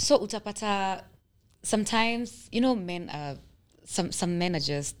 So utapata sometimes, men some men are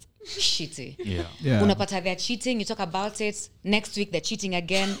just shitty. Unapata they're cheating, you talk about it, next week they're cheating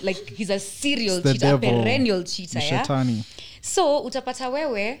again, like he's a serial cheater, a perennial cheater. So utapata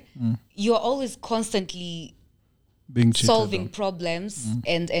wewe, you're always constantly being solving problems,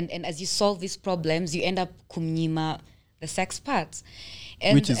 and as you solve these problems, you end up kumnyima the sex part,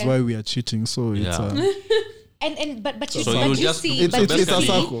 which is why we are cheating. So it's but you see, it's a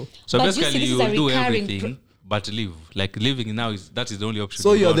circle. So basically, you do everything but live. Like living now that is the only option.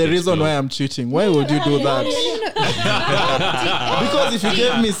 So you're the reason why I'm cheating. Why would you do that? Because if you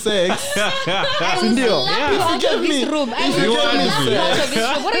gave me sex, what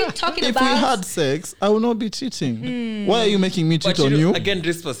are you talking about? If we had sex, I will not be cheating. Why are you making me cheat on you? Again,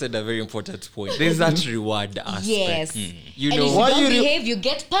 Rispa said a very important point. There's that reward aspect. Yes. You and know, if you don't behave, you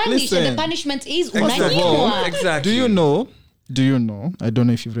get punished, and the punishment is exactly. Do you know? I don't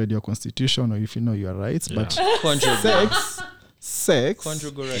know if you've read your constitution or if you know your rights, but sex,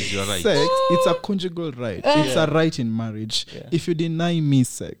 conjugal right. You're right. Sex, it's a conjugal right. It's a right in marriage. If you deny me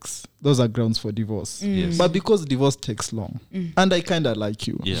sex, those are grounds for divorce. But because divorce takes long, and I kind of like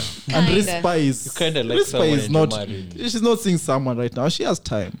you, and Rispa is kind of like someone is not. She's not seeing someone right now. She has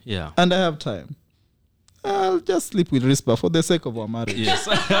time, and I have time. I'll just sleep with Rispa for the sake of our marriage. Yes.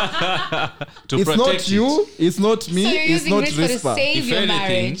 It's not you, it's not me, so it's not Rispa to Rispa. save your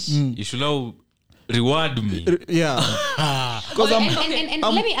marriage. You should now reward me. Because and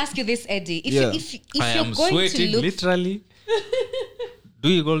let me ask you this, Eddie. If I you're am going sweating to look literally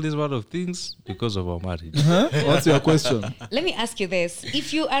doing all this sort of things because of our marriage. What's your question? Let me ask you this: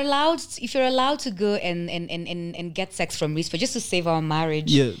 if you're allowed to go and get sex from Rispa just to save our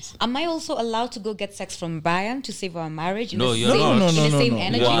marriage, am I also allowed to go get sex from Brian to save our marriage? No, you're not. In the same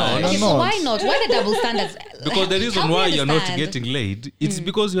energy. Why? So why not? Why the double standards? Because the reason why you're not getting laid, it's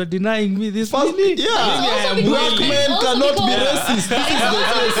because you're denying me this. Black men cannot be racist. This is the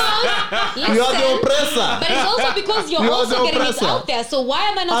case. You are the oppressor. But it's also because you're also getting it out there. So why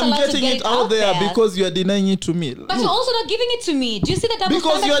am I not I'm allowed to getting get it out there because you are denying it to me. But you're also not giving it to me. Do you see the double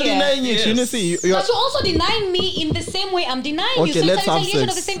Because standard you are here? denying it. You know, see, you're But you're also denying me in the same way I'm denying you. Okay, So it's let's a have retaliation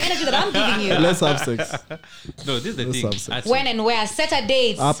of the sex. same energy that I'm giving you. let's have sex. No, this is the Let's thing. have sex. When and where? Set a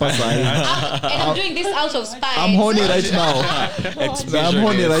date. Apa sahi. And I'm doing this out of spite. I'm horny right now. I'm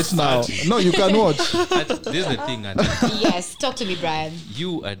horny right now. No, you can watch. This is the thing. And Yes, talk to me, Brian.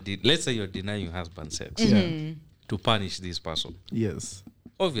 you are let's say you're denying your husband sex to punish this person. Yes.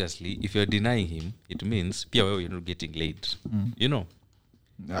 Obviously, if you're denying him, it means pia wewe you're not getting laid. You know,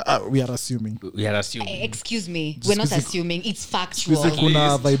 We are assuming. we are assuming Excuse me. We're not assuming. It's factual. Squeeze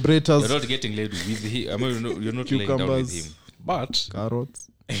kuna vibrators, you're not getting laid with him. I mean, you're not laying down with Cucumbers. him. But carrots.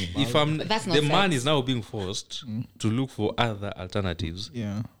 if That's not the man sex. is now being forced to look for other alternatives,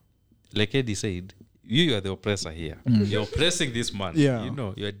 Yeah. like Eddie said, you are the oppressor here. You're oppressing this man. Yeah. You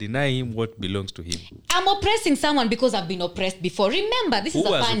know, you're denying him what belongs to him. I'm oppressing someone because I've been oppressed before. Remember, this is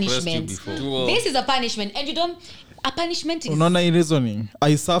Who a has oppressed you punishment. before? This is a punishment, and you don't. A punishment is Unaona hii reasoning.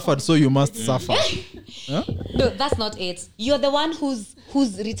 I suffered, so you must suffer. no. That's not it. You're the one who's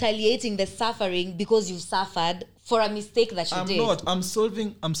retaliating the suffering because you suffered for a mistake that you I'm did. not. I'm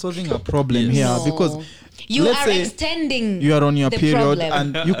solving a problem Yes. here No. because You let's are say extending. you are on your the period problem.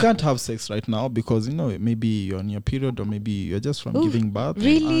 and you can't have sex right now because maybe you're on your period or maybe you're just from giving birth.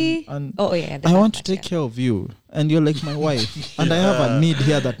 Really? And Oh yeah. I want to take care of you and you're like my wife and I have a need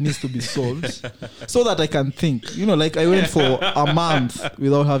here that needs to be solved so that I can think. Like I went for a month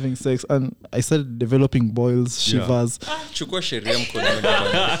without having sex and I started developing boils, shivers. Chukua sheria mkononi.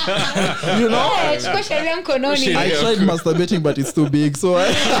 Chukua sheria mkononi. I tried masturbating but it's too big so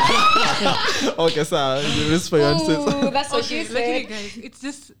okay sir, the rest for your answers. Ooh, that's what she Okay, luckily said. guys, it's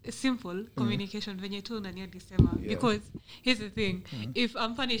just a simple communication venye tu nani alisema. Because here's the thing, if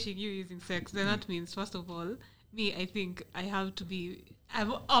I'm punishing you using sex, then that means first of all, me, I think I have to be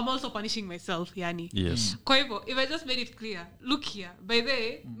I'm also punishing myself, yani. Yes. Kwa hivyo, if I just made it clear, look here, by the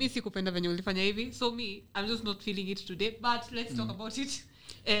way, mi sikupenda venye ulifanya hivi, so me, I'm just not feeling it today, but let's talk about it.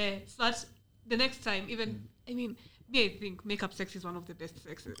 So that the next time, even, I mean, me, I think makeup sex is one of the best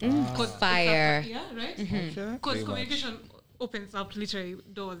sexes. Fire. Yeah, right? Okay. Because communication opens up literally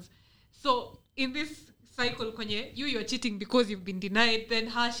doors. So in this cycle, kwenye you're cheating because you've been denied, then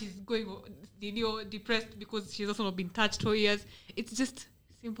her she's going depressed because she's also not been touched for years. It's just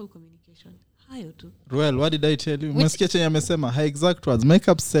simple communication. Hayo tu. Ruel, what did I tell you? Umesikia chenye amesema, her exact words,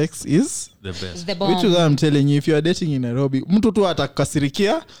 makeup sex is The best. The bomb. which is what I'm telling you, if you are dating in Nairobi, mtu tu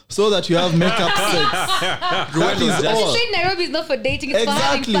atakukasirikia so that you have makeup sex. That is But you all. said Nairobi is not for dating, it's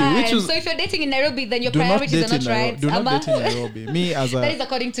Exactly, for having which fun. is- So if you're dating in Nairobi, then your Do not priorities date are in not Nairobi. right. Do not Ama? date in Nairobi. Me as That is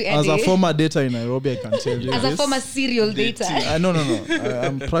according to a Eddie. former dater in Nairobi, I can tell you As a this. former serial dater. No.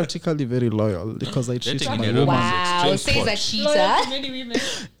 I'm practically very loyal because I treat Dating in my Nairobi. woman. Wow, Strange says a spot. cheater. Many women.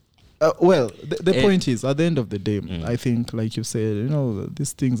 Well, the point is, at the end of the day, I think, like you said,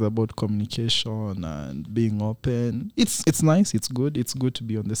 these things about communication and being open, it's nice, it's good to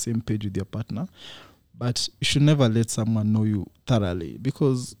be on the same page with your partner, but you should never let someone know you thoroughly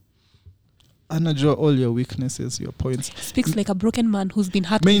because anajua all your weaknesses, your points. Speaks like a broken man who's been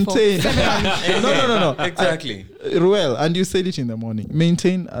hurt Maintain. before. No. Exactly. Ruel, and you said it in the morning.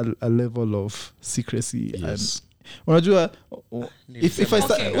 Maintain a level of secrecy Yes. and unajua if I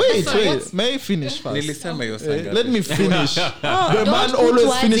start Okay, wait sorry, may I finish first. Nilisema hiyo saa ngapi? Let me finish. The man Don't put always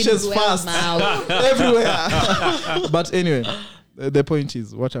words in finishes Ruel's fast mouth. everywhere. But anyway, the point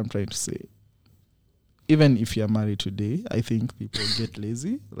is what I'm trying to say. Even if you're married today, I think people get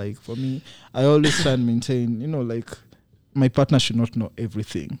lazy. Like for me, I always try and maintain, like my partner should not know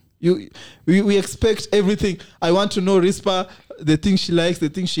everything. We expect everything. I want to know Rispa, the things she likes, the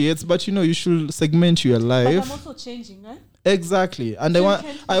things she hates, but you should segment your But life. I'm also changing, eh? Exactly. And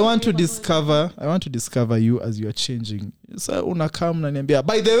I want to discover you as you are changing. So unakam unaniambia,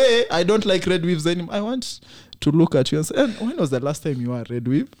 by the way, I don't like red weaves anymore. I want to look at you and say, when was the last time you wore red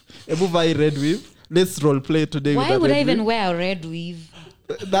weave? Ebu vai red weave. Let's role play today. Why with would that I red even weave. wear a red weave?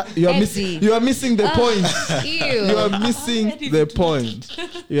 That you are missing the point. Ew. You are missing the point.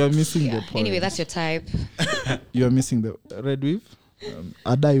 You are missing the point. Anyway, that's your type. You are missing the red weave.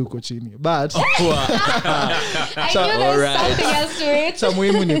 Adai uko chini. But I knew there was something else to it. cha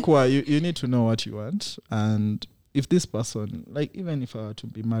muhimu ni kuwa you need to know what you want, and if this person, like even if I were to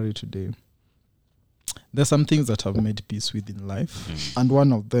be married today, there's some things that I've made peace with in life, and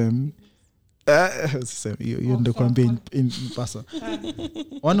one of them you ndo kwambia in person.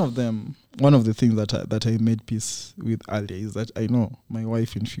 One of the things that I made peace with earlier is that I know my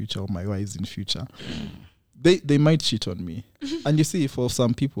wife in future or my wives in future, they might cheat on me. And you see, for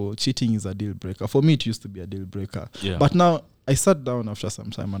some people, cheating is a deal breaker. For me, it used to be a deal breaker. Yeah. But now I sat down after some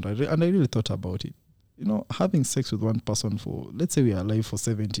time and I really thought about it. You know, having sex with one person for, let's say we are alive for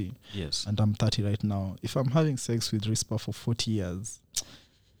 70, yes, and I'm 30 right now. If I'm having sex with Rispa for 40 years,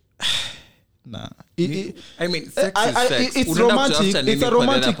 nah. I mean, sex is sex. It's romantic. It's a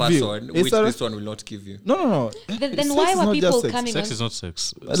romantic view. Which this one will not give you. No. Then why were people coming sex on? is not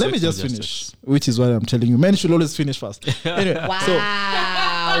sex. Let me just finish. Which is what I'm telling you. Men should always finish first. Anyway,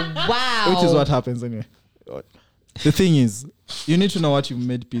 Wow. which is what happens anyway. The thing is, you need to know what you've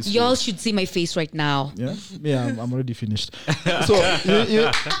made peace Y'all with. should see my face right now. Yeah, I'm already finished. So you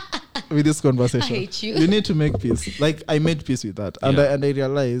with this conversation, I hate you. You need to make peace. Like I made peace with that, and I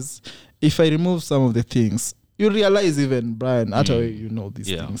realize if I remove some of the things, you realize even Brian, after you know these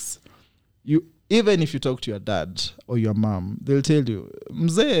things, you even if you talk to your dad or your mom, they'll tell you,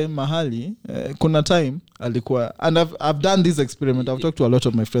 mzee mahali, kuna time alikuwa, and I've done this experiment. I've talked to a lot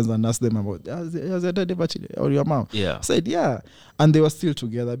of my friends and asked them about, has your dad ever cheated or your mom? Yeah. I said, yeah. And they were still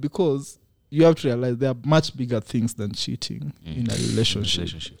together because you have to realize there are much bigger things than cheating in a relationship.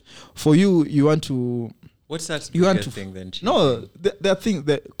 For you, you want to... What's that thing then? Cheating? No, there are things,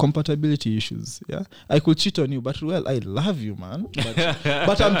 the compatibility issues. Yeah, I could cheat on you, but well, I love you, man.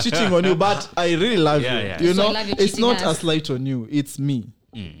 But I'm cheating on you, but I really love you. Yeah. You So know, love you it's cheating not us. a slight on you. It's me.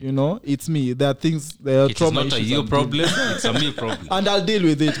 You know, it's me. There are things. There are It is trauma not a issues you I'm problem, dealing- it's a me problem. and I'll deal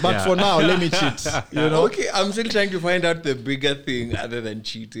with it. But for now, let me cheat. You know, Okay, I'm still trying to find out the bigger thing other than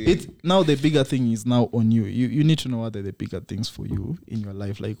cheating. it's now the bigger thing is now on you. You need to know what are the bigger things for you in your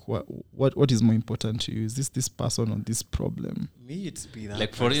life. Like what is more important to you? Is this person or this problem? Me, it's be that.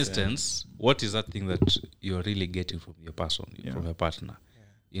 Like for person. instance, what is that thing that you're really getting from your person, from your partner?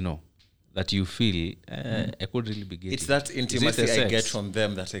 You know, that you feel I could really be getting. It's that Is it intimacy the I sex? get from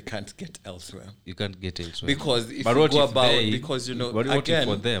them that I can't get elsewhere. You can't get it elsewhere. Because if But you what go if about, they- because you know, but what again, if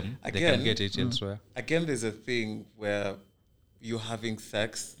for them they can get it elsewhere? Again, there's a thing where you're having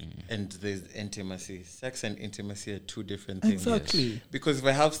sex and there's intimacy. Sex and intimacy are two different things. Exactly. Because if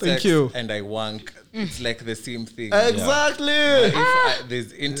I have Thank sex you. and I wank, it's like the same thing. Exactly. If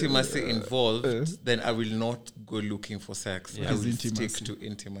there's intimacy involved, then I will not go looking for sex. I will Intimacy. stick to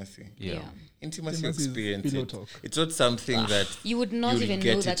intimacy. Yeah. Intimacy, Intimacy is experience pillow it. talk. It's not something that You would not you'll even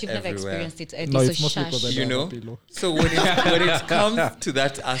get know that it you've never everywhere. experienced it. No, So it's mostly because I shush. You don't know. have a pillow. So when it comes to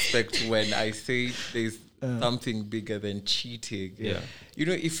that aspect, when I say there's something bigger than cheating, you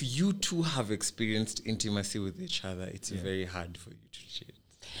know, if you two have experienced intimacy with each other, it's very hard for you to cheat.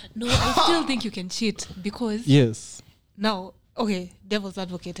 No, I still think you can cheat because Yes. now, okay, devil's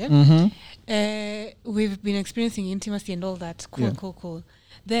advocate. Mm-hmm. We've been experiencing intimacy and all that. Cool.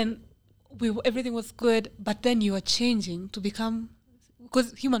 Then everything was good, but then you are changing to become,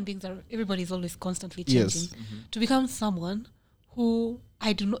 because human beings are, everybody's always constantly changing, to become someone who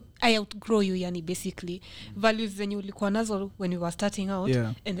I outgrow you, yani basically. Values zenye ulikuwa nazo when we were starting out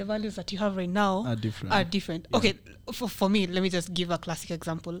and the values that you have right now Are different. Okay, for me, let me just give a classic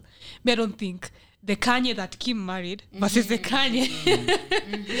example. I don't think the Kanye that Kim married versus the Kanye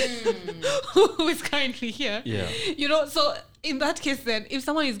who is currently here. Yeah. You know, so in that case then, if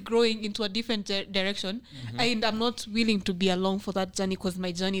someone is growing into a different direction and I'm not willing to be along for that journey because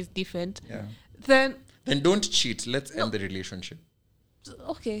my journey is different, then don't cheat. Let's end the relationship.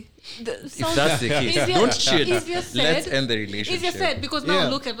 okay. If that's the case, don't cheat. Let's end the relationship. Easier said, because now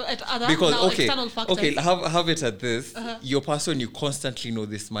look at other external factors. Okay, have it at this. Your person, you constantly know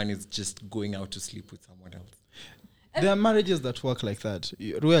this man is just going out to sleep with someone else. There are marriages that work like that.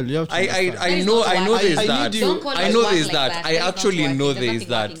 Ruele, you have to I know there's that. Don't call I it know work there's like that. that. I That is actually not know working. there's There's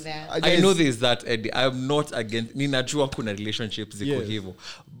that. nothing there. I know there's that, Eddie. I'm not against. Ninajua kuna relationships ziko hivyo.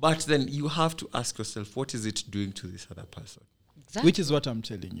 But then you have to ask yourself, what is it doing to this other person? Exactly. Which is what I'm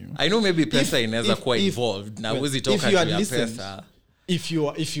telling you. I know maybe pesa inaweza kuwa if- involved. Now well, was it if you had listened, if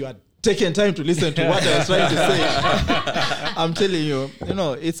you had taken time to listen to what I was trying to say, I'm telling you, you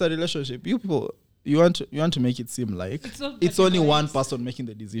know, it's a relationship. You people, you want to make it seem like it's only one person making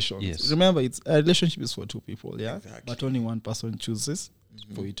the decisions. Yes. Remember, it's a relationship is for two people, but only one person chooses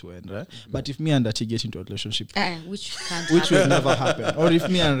for it to end, right? But if me and Ati get into a relationship, Which can't which happen. will never happen, or if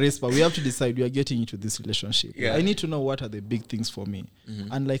me and Respa, we have to decide we are getting into this relationship. Yeah. I need to know what are the big things for me,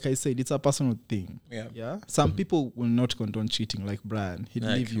 and like I said, it's a personal thing. Some people will not condone cheating, like Brian. He'd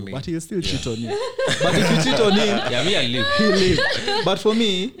Like leave you, me. but he'll still cheat on you. But if you cheat on him, Me and live. he'll leave. But for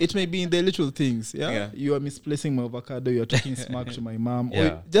me, it may be in the little things. Yeah. You are misplacing my avocado. You are talking smack to my mom, Yeah.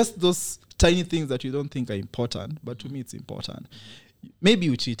 or just those tiny things that you don't think are important, but to me, it's important. Maybe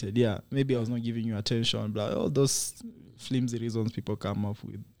you cheated, maybe I was not giving you attention, blah, all those flimsy reasons people come up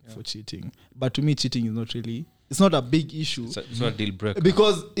with for cheating. But to me, cheating is not really it's not a big issue. It's not a deal breaker.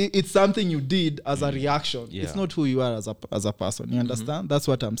 Because it's something you did as a reaction. Yeah. It's not who you are as a person. You understand? That's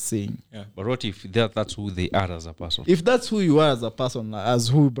what I'm saying. Yeah. But what if that's who they are as a person? If that's who you are as a person, as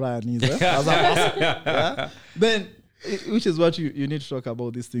who Brian is, as a person, yeah, then which is what you need to talk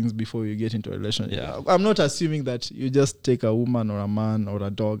about these things before you get into a relationship. Yeah. I'm not assuming that you just take a woman or a man or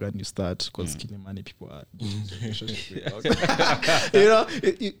a dog and you start because killing money people are you know,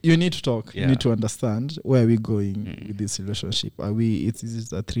 you need to talk. Yeah. You need to understand where are we going with this relationship. Is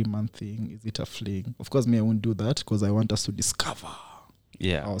it a 3-month thing? Is it a fling? Of course, me, I won't do that because I want us to discover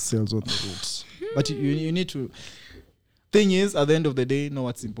ourselves on the route. But you need to. Thing is, at the end of the day, know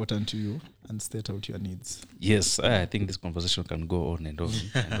what's important to you and state out your needs. Yes, I think this conversation can go on and on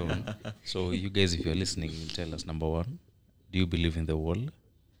and on. So you guys, if you're listening, tell us, number 1, do you believe in the wall?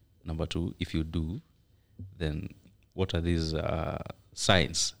 Number 2, if you do, then what are these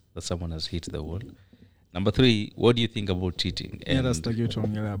signs that someone has hit the wall? Number 3, what do you think about cheating? And let's talk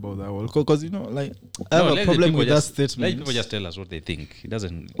about that wall. Because, like, I have a problem with that statement. Let people just tell us what they think. It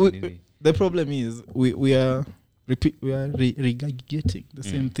doesn't... The problem is we are regurgitating the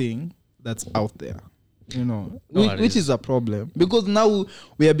same thing that's out there, which is a problem because now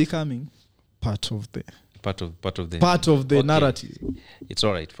we are becoming part of the narrative. It's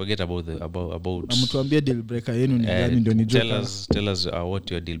all right. Forget about Amutuambia deal breaker yenu ni gani ndio nijue. Tell us what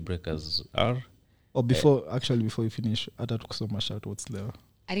your deal breakers are. Or before you finish, hata tukusoma shout outs leo.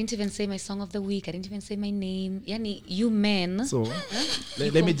 I didn't even say my song of the week. I didn't even say my name. Yani, you men. So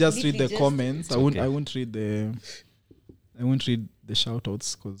let me just read the comments. I won't read the shout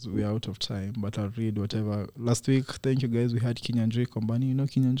outs because we're out of time, but I'll read whatever. Last week, thank you guys. We had Kinyanjui Kombani. You know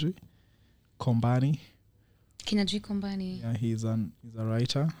Kinyanjui? Kombani. Kinyanjui Kombani. Yeah, he's a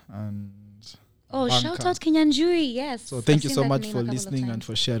writer and shout out Kinyanjui. Yes. So thank you so much for listening and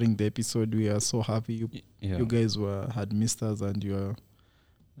for sharing the episode. We are so happy you guys had missed us and you are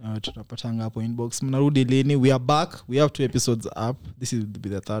tunapatanga hapo inbox. Mnarudi lini? We are back. We have 2 episodes up. This will be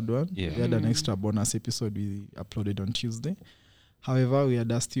the 3rd one. Yeah. We had an extra bonus episode we uploaded on Tuesday. However, we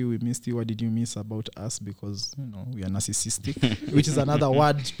had asked you, we missed you. What did you miss about us? Because we are narcissistic, which is another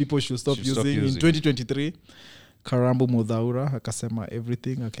word people should stop using in 2023. Karambu Mudhaura akasema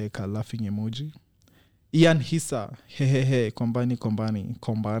everything, akaeka laughing emoji. Ian Hisa, hehehe,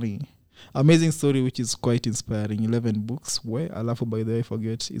 kombani. Amazing story which is quite inspiring. 11 books. Alafu by the way,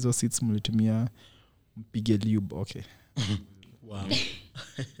 forget hizo seats mlitumia mpige lube. Okay. Wow.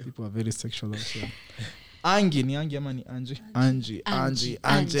 People are very sexual also. Angie ni Angie ama ni Angie?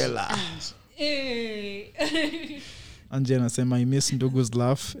 Angela. Angie anasema I miss Ndugu's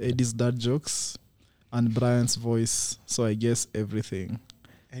laugh, Eddie's dad jokes and Brian's voice. So I guess everything.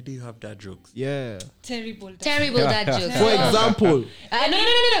 Eddie, you have dad jokes? Yeah. Terrible dad jokes. For example.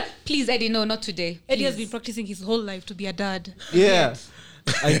 No. Please, Eddie, no, not today. Eddie has been practicing his whole life to be a dad. Yeah.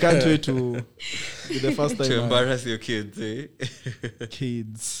 I can't wait to be the first time. To embarrass your kids, eh?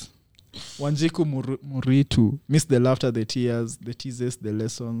 Kids. Wanjiku Muritu. Miss the laughter, the tears, the teases, the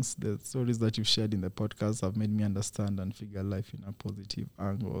lessons, the stories that you've shared in the podcast have made me understand and figure life in a positive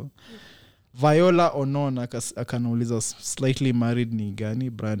angle. Viola Onon akanauliza slightly married ni gani?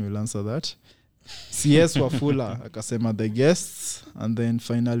 Brian will answer that. CS Wafula akasema the guests. And then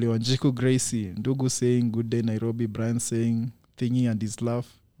finally Wanjiku Gracie. Ndugu saying good day Nairobi. Brian saying thingy and his laugh.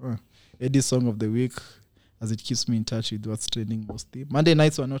 Eddie's song of the week as it keeps me in touch with what's trending mostly. Monday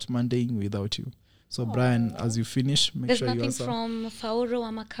nights were not Mondaying without you. So Brian, as you finish, make sure you answer. There's nothing from Fauro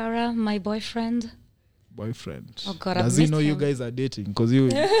Amakara, my boyfriend. Oh God, does he know you guys are dating? Because you...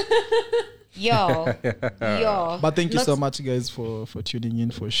 Yo. But thank you so much, guys, for tuning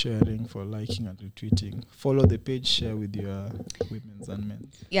in, for sharing, for liking and retweeting. Follow the page, share with your women's and men.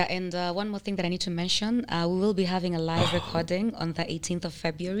 Yeah, and one more thing that I need to mention. We will be having a live recording on the 18th of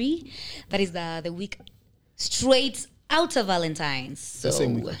February. That is the week straight out of Valentine's. So, the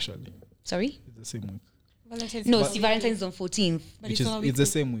same week, actually. Sorry? It's the same week. Valentine's on 14th. But it's the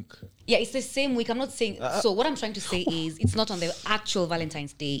same week. Yeah, it's the same week. I'm not saying... so what I'm trying to say is it's not on the actual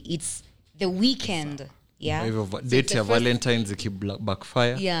Valentine's Day. It's the weekend. Yeah. Date ya Valentine's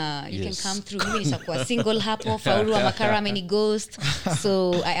backfire. Yeah, you can come through. Mimi nishakuwa single hapo. Fauru Amakara many ghost.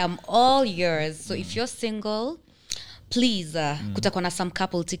 So I am all yours. So if you're single, please kutakuwa na some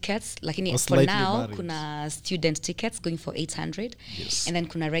couple tickets lakini Or for slightly now married. kuna student tickets going for 800 Yes. and then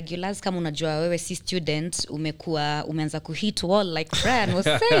kuna regulars kama unajua wewe si student umeanza kuhit wall like Brian was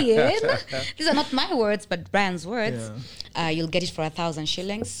saying. These are not my words but Brian's words. You'll get it for 1,000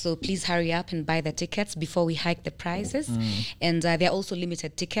 shillings, so please hurry up and buy the tickets before we hike the prices. And they're also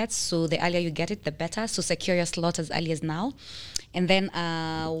limited tickets, so the earlier you get it the better, so secure your slot as early as now. And then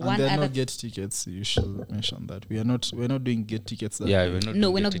And one they're other not get tickets. You should mention that we're not doing get tickets. That Yeah, day.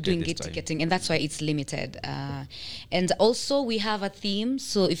 we're not doing this gate time. ticketing, and that's why it's limited. And also we have a theme,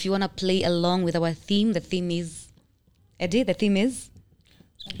 so if you want to play along with our theme, the theme is Eddie. The theme is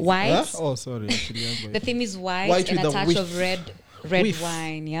white. Oh, sorry. Actually, The theme is white, White and with a a touch whiff. of red Whiff.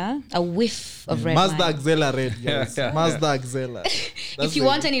 wine. Yeah, a whiff of red Mazda wine. Axela red, guys. Mazda Axela. If you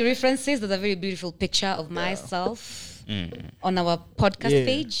want any references, there's a very beautiful picture of myself on our podcast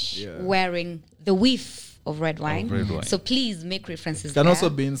page wearing the whiff of red wine. red wine. So please make references. Can there. also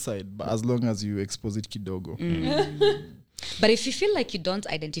be inside, but as long as you expose it kidogo. But if you feel like you don't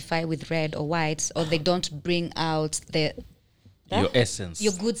identify with red or white, or they don't bring out Your essence.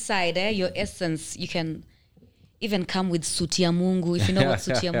 your good side, your essence, you can even come with suti ya Mungu, if you know what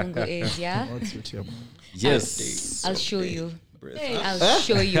suti ya Mungu is, yeah? What's with your Yes. I'll show you. I'll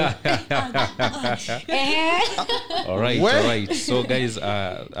show you. All right. So, guys,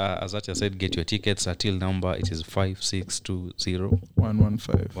 as Atia said, get your tickets. Our till number, it is 5620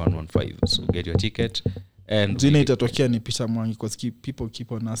 115. 115. So, get your ticket. And Jina itatokea ni Peter Mwangi because people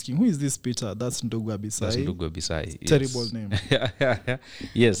keep on asking, who is this Peter? That's Ndogo Abisai. that's Ndugu Abisai. Yes. Terrible name.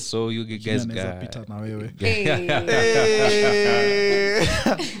 Yes, so you guys Jina naeza Peter na wewe.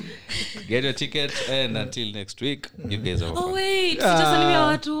 get your ticket, and until next week, you guys have Oh fun. wait, sijasalimia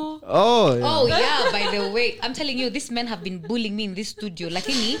watu. Oh, yeah. Oh yeah, by the way, I'm telling you, these men have been bullying me in this studio.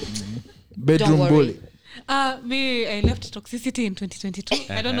 Lakini, Bedroom worry. bully. I left toxicity in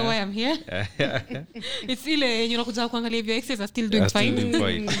 2022. I don't know why I'm here. It's ile yenye unakuja kuangalia if your exes are still doing Still fine.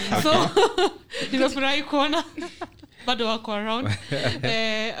 doing fine. So nimefurahi kuona bado wako around.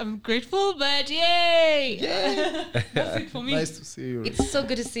 I'm grateful, but yay! That's it for me. Nice to see you. it's so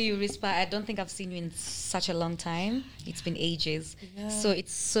good to see you, Rispa. I don't think I've seen you in such a long time. It's been ages. So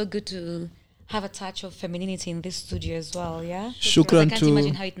it's so good to have a touch of femininity in this studio as well, yeah? Shukran Because I can't to-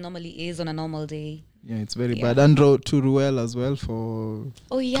 imagine how it normally is on a normal day. Yeah, it's very Yeah. bad. And to Ruele as well for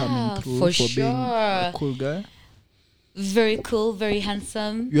Oh yeah, coming through, for being a sure. cool guy. Very cool, very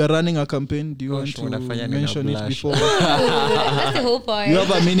handsome. You are running a campaign. Do you Gosh, want unafanya to nina mention it blush. before? That's the whole point. You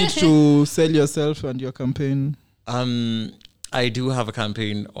have a minute to sell yourself and your campaign. I do have a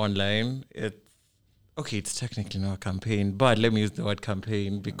campaign online. It's technically not a campaign, but let me use the word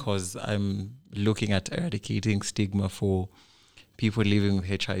campaign because I'm looking at eradicating stigma for people living with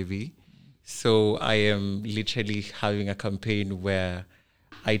HIV. So I am literally having a campaign where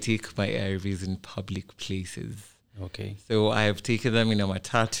I take my ARVs in public places. Okay. So I have taken them in a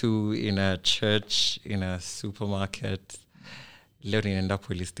matatu, in a church, in a supermarket. Leo ninaenda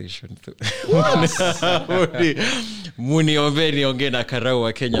police station. Muniombe niongee na karau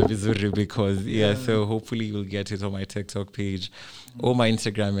wa Kenya vizuri because so hopefully you'll get it on my TikTok page or my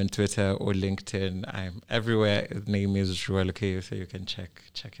Instagram and Twitter or LinkedIn. I'm everywhere. His name is Ruele, Okeyo, so you can check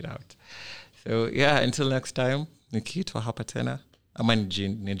it out. So until next time, nikiitwa hapa tena ama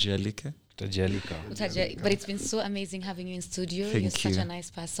nijialike. Tajalika. But it's been so amazing having you in studio. Thank You're such you. a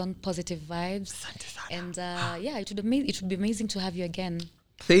nice person, positive vibes. And it would be amazing to have you again.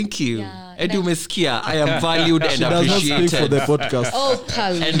 Thank you. Yeah, Edu no. Meskia, I am valued and She does not speak for the appreciated. podcast, Oh,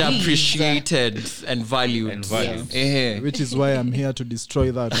 please. And appreciated and valued. And valued. which is why I'm here to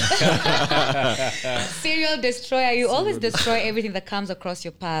destroy that. Serial destroyer. You always destroy everything that comes across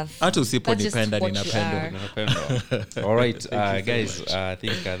your path. Hata That's just usipodependa what you ninapendwa. are. All right, guys, I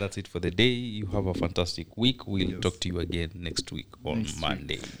think that's it for the day. You have a fantastic week. We'll talk to you again next week on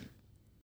Monday.